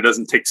Repo Man. It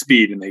doesn't take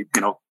speed, and they,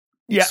 you know,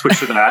 switch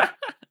to that.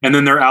 And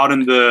then they're out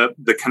in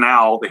the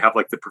canal. They have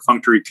like the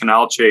perfunctory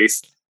canal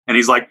chase, and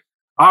he's like,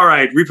 all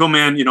right, Repo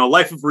Man, you know,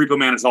 life of Repo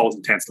Man is always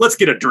intense. Let's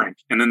get a drink.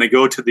 And then they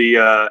go to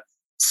the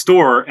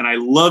store, and I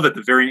love at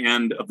the very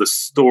end of the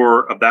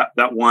store of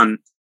that one,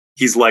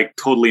 he's like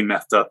totally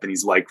methed up, and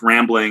he's like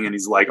rambling, and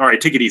he's like, all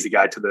right, take it easy,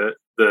 guy, to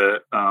the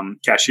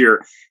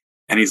cashier.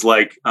 And he's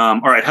like, all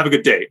right, have a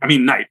good day. I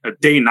mean, night, a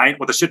day, night,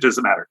 what the shit does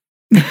it matter?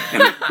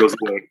 And it goes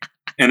away.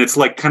 And it's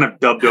like kind of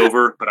dubbed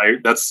over, but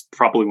that's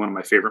probably one of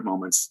my favorite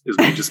moments, is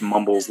when he just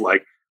mumbles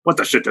like, what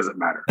the shit does it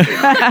matter? You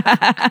know?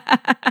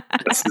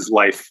 That's his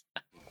life.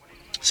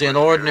 See, an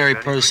ordinary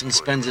person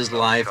spends his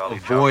life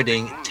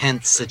avoiding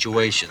tense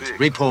situations.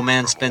 Repo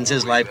Man spends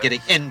his life getting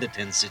into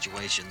tense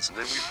situations. Then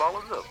we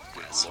followed up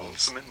with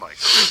Walsum and Mike.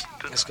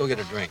 Let's go get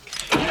a drink.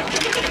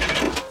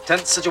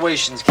 Tense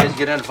situations, kid. You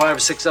get into 5 or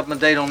 6 of them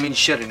a day, don't mean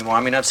shit anymore. I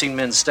mean, I've seen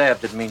men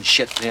stabbed, didn't mean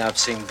shit. Yeah, I've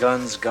seen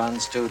guns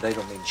too, they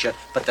don't mean shit.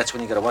 But that's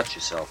when you gotta watch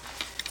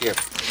yourself. Here,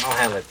 I'll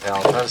handle it,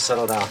 pal. Try to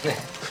settle down. Okay.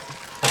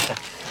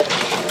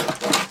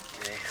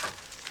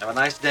 Have a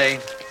nice day.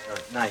 Or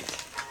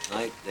night.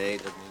 Night, day,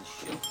 doesn't mean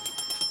shit.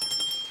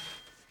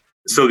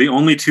 So the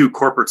only 2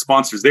 corporate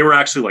sponsors, they were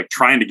actually like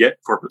trying to get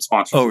corporate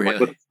sponsors. Oh, really?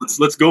 Like,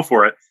 let's go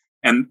for it.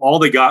 And all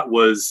they got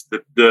was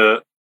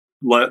the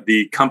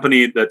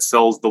company that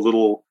sells the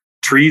little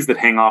trees that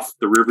hang off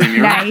the rearview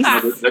mirror.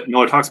 Nice. that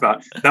Miller talks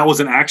about. That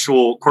was an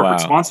actual corporate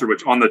sponsor,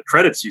 which on the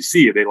credits you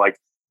see, they like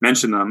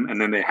mention them,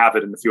 and then they have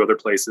it in a few other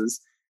places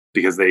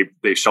because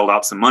they shelled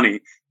out some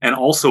money. And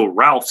also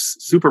Ralph's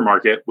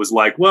Supermarket was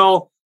like,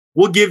 well,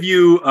 we'll give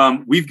you,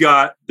 we've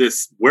got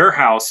this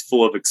warehouse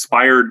full of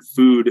expired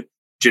food,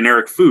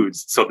 generic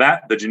foods. So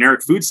that the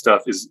generic food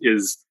stuff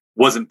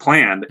wasn't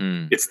planned.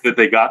 It's that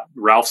they got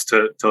Ralph's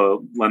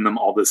to lend them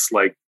all this,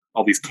 like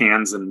all these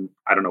cans and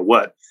I don't know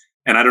what.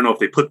 And I don't know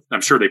if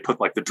I'm sure they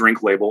put like the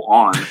drink label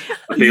on,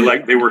 but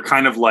they were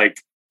kind of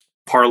like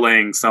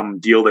parlaying some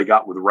deal they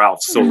got with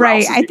Ralph's. So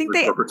right. Ralph's I think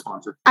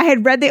I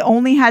had read they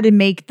only had to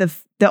make the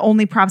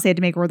only props they had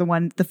to make were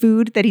the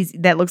food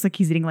that looks like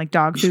he's eating like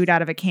dog food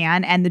out of a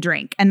can, and the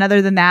drink. And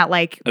other than that,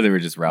 like, they were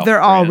just Ralph.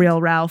 They're all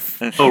real Ralph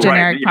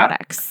generic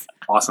products.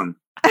 Awesome.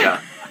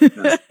 Yeah.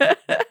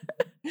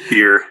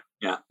 Beer.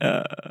 Yeah.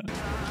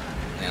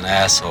 An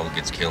asshole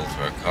gets killed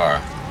for a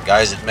car.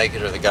 Guys that make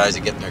it are the guys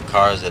that get in their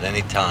cars at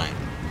any time.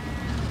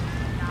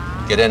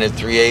 Get in at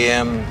 3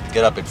 a.m.,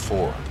 get up at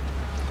 4.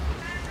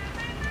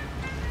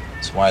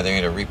 That's why there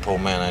ain't a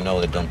repo man I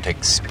know that don't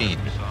take speed.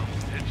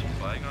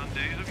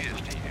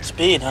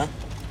 Speed, huh?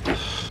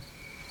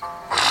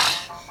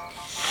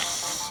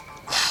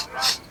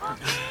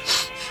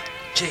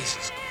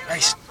 Jesus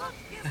Christ.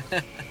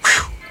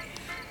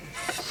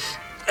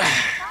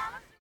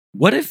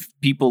 What if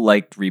people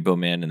liked Repo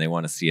Man and they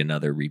want to see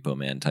another Repo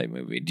Man type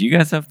movie? Do you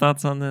guys have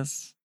thoughts on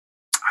this?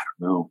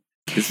 No.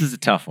 This is a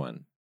tough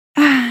one.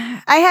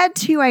 I had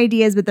two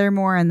ideas, but they're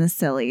more on the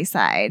silly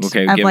side.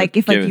 Okay, of give like it-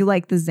 if like give it- you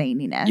like the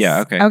zaniness.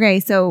 Yeah, okay. Okay,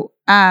 so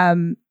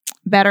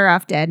Better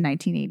Off Dead,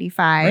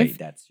 1985. Right,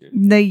 that's your...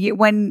 The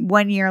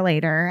one year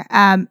later.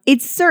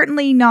 It's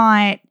certainly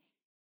not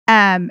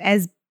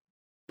as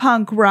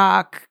punk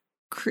rock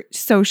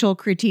social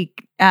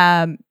critique.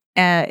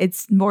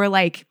 It's more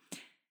like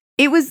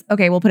it was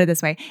okay. We'll put it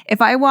this way: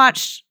 if I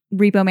watched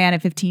Repo Man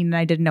at 15 and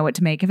I didn't know what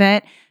to make of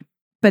it,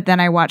 but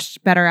then I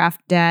watched Better Off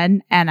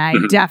Dead and I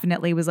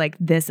definitely was like,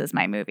 "This is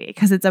my movie,"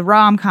 because it's a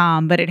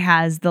rom-com, but it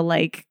has the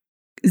like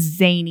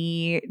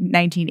zany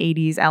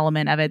 1980s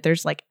element of it.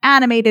 There's like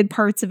animated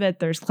parts of it.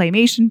 There's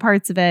claymation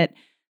parts of it.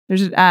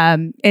 There's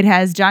it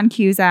has John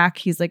Cusack.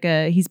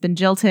 He's been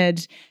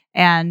jilted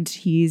and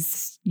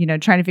he's,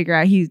 trying to figure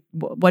out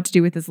what to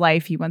do with his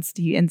life. He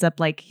ends up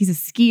like, he's a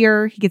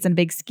skier. He gets in a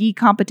big ski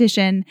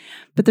competition,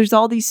 but there's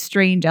all these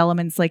strange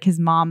elements. Like his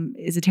mom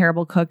is a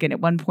terrible cook. And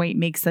at one point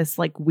makes this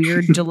like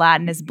weird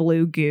gelatinous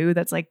blue goo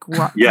that's like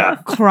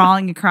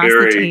crawling across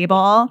the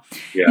table.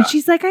 Yeah. And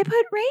she's like, I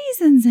put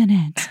raisins in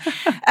it.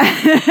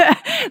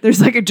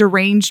 There's like a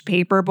deranged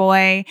paper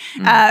boy.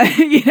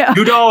 $2.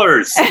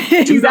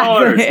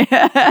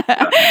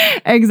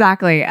 $2.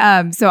 Exactly.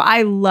 So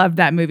I loved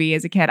that movie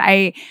as a kid.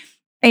 I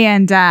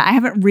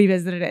haven't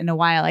revisited it in a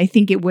while. I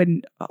think it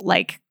wouldn't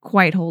like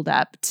quite hold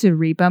up to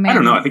Repo Man. I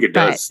don't know. I think it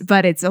does.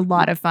 But it's a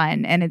lot of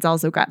fun, and it's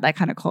also got that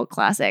kind of cult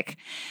classic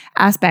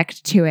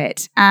aspect to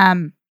it.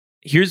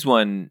 Here's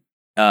one,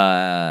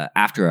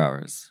 After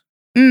Hours.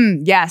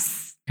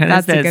 Yes. Kind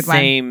of That's a that good one.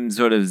 same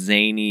sort of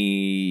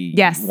zany,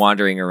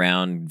 wandering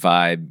around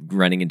vibe,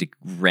 running into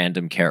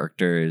random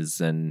characters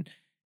and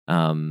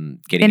getting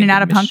in and into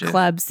out of punk mischief.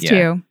 clubs Yeah.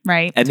 too,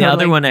 right? And the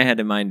other one I had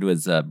in mind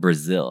was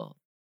Brazil.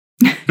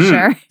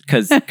 Sure.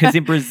 Because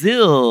in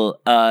Brazil,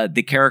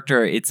 the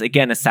character, it's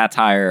again a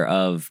satire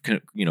of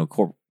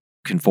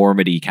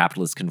conformity,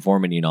 capitalist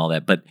conformity, and all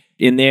that. But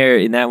in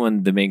that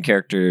one, the main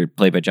character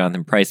played by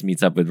Jonathan Pryce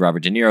meets up with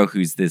Robert De Niro,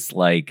 who's this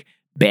like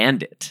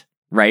bandit,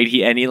 right?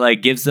 He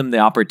like gives him the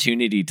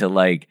opportunity to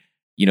like,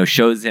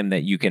 shows him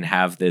that you can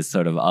have this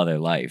sort of other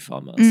life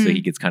almost. So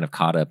he gets kind of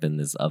caught up in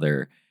this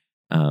other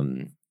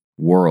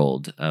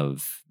world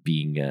of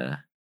being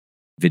a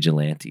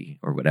vigilante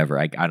or whatever.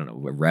 I don't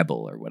know, a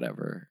rebel or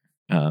whatever.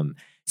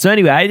 So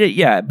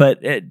anyway, but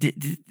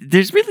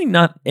there's really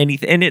not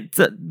anything. And it's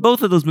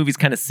both of those movies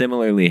kind of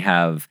similarly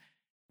have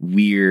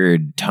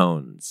weird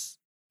tones.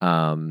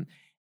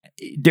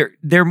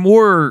 They're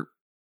more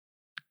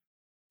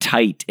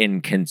tight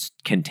and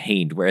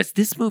contained, whereas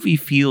this movie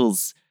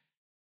feels,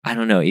 I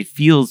don't know, it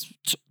feels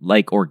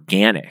like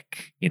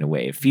organic in a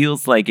way. It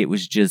feels like it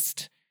was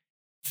just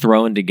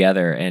thrown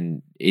together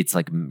and it's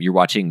like you're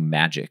watching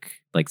magic.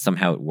 Like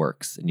somehow it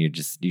works and you're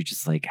just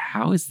like,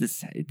 how is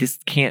this? This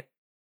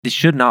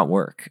should not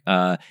work.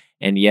 And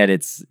yet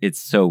it's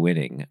so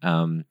winning.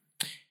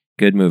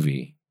 Good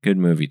movie,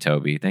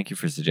 Toby. Thank you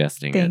for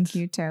suggesting it. Thank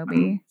you,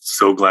 Toby.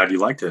 So glad you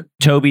liked it.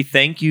 Toby,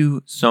 thank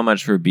you so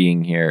much for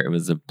being here. It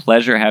was a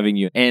pleasure having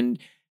you. And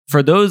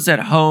for those at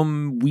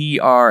home, we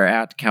are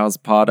at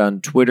CowsPod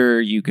on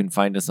Twitter. You can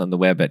find us on the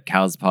web at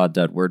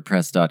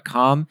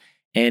cowspod.wordpress.com.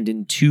 And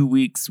in 2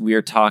 weeks, we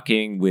are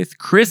talking with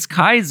Chris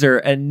Kaiser,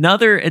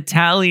 another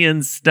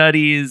Italian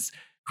studies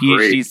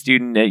PhD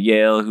student at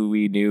Yale who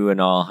we knew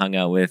and all hung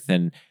out with,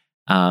 and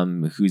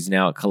who's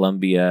now at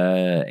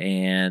Columbia.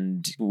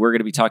 And we're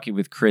going to be talking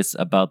with Chris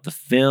about the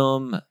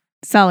film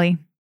Sully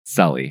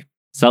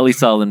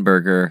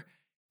Sullenberger,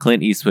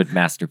 Clint Eastwood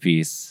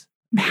masterpiece.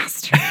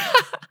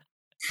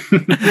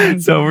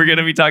 So we're going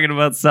to be talking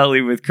about Sully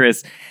with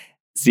Chris.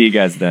 See you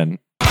guys then.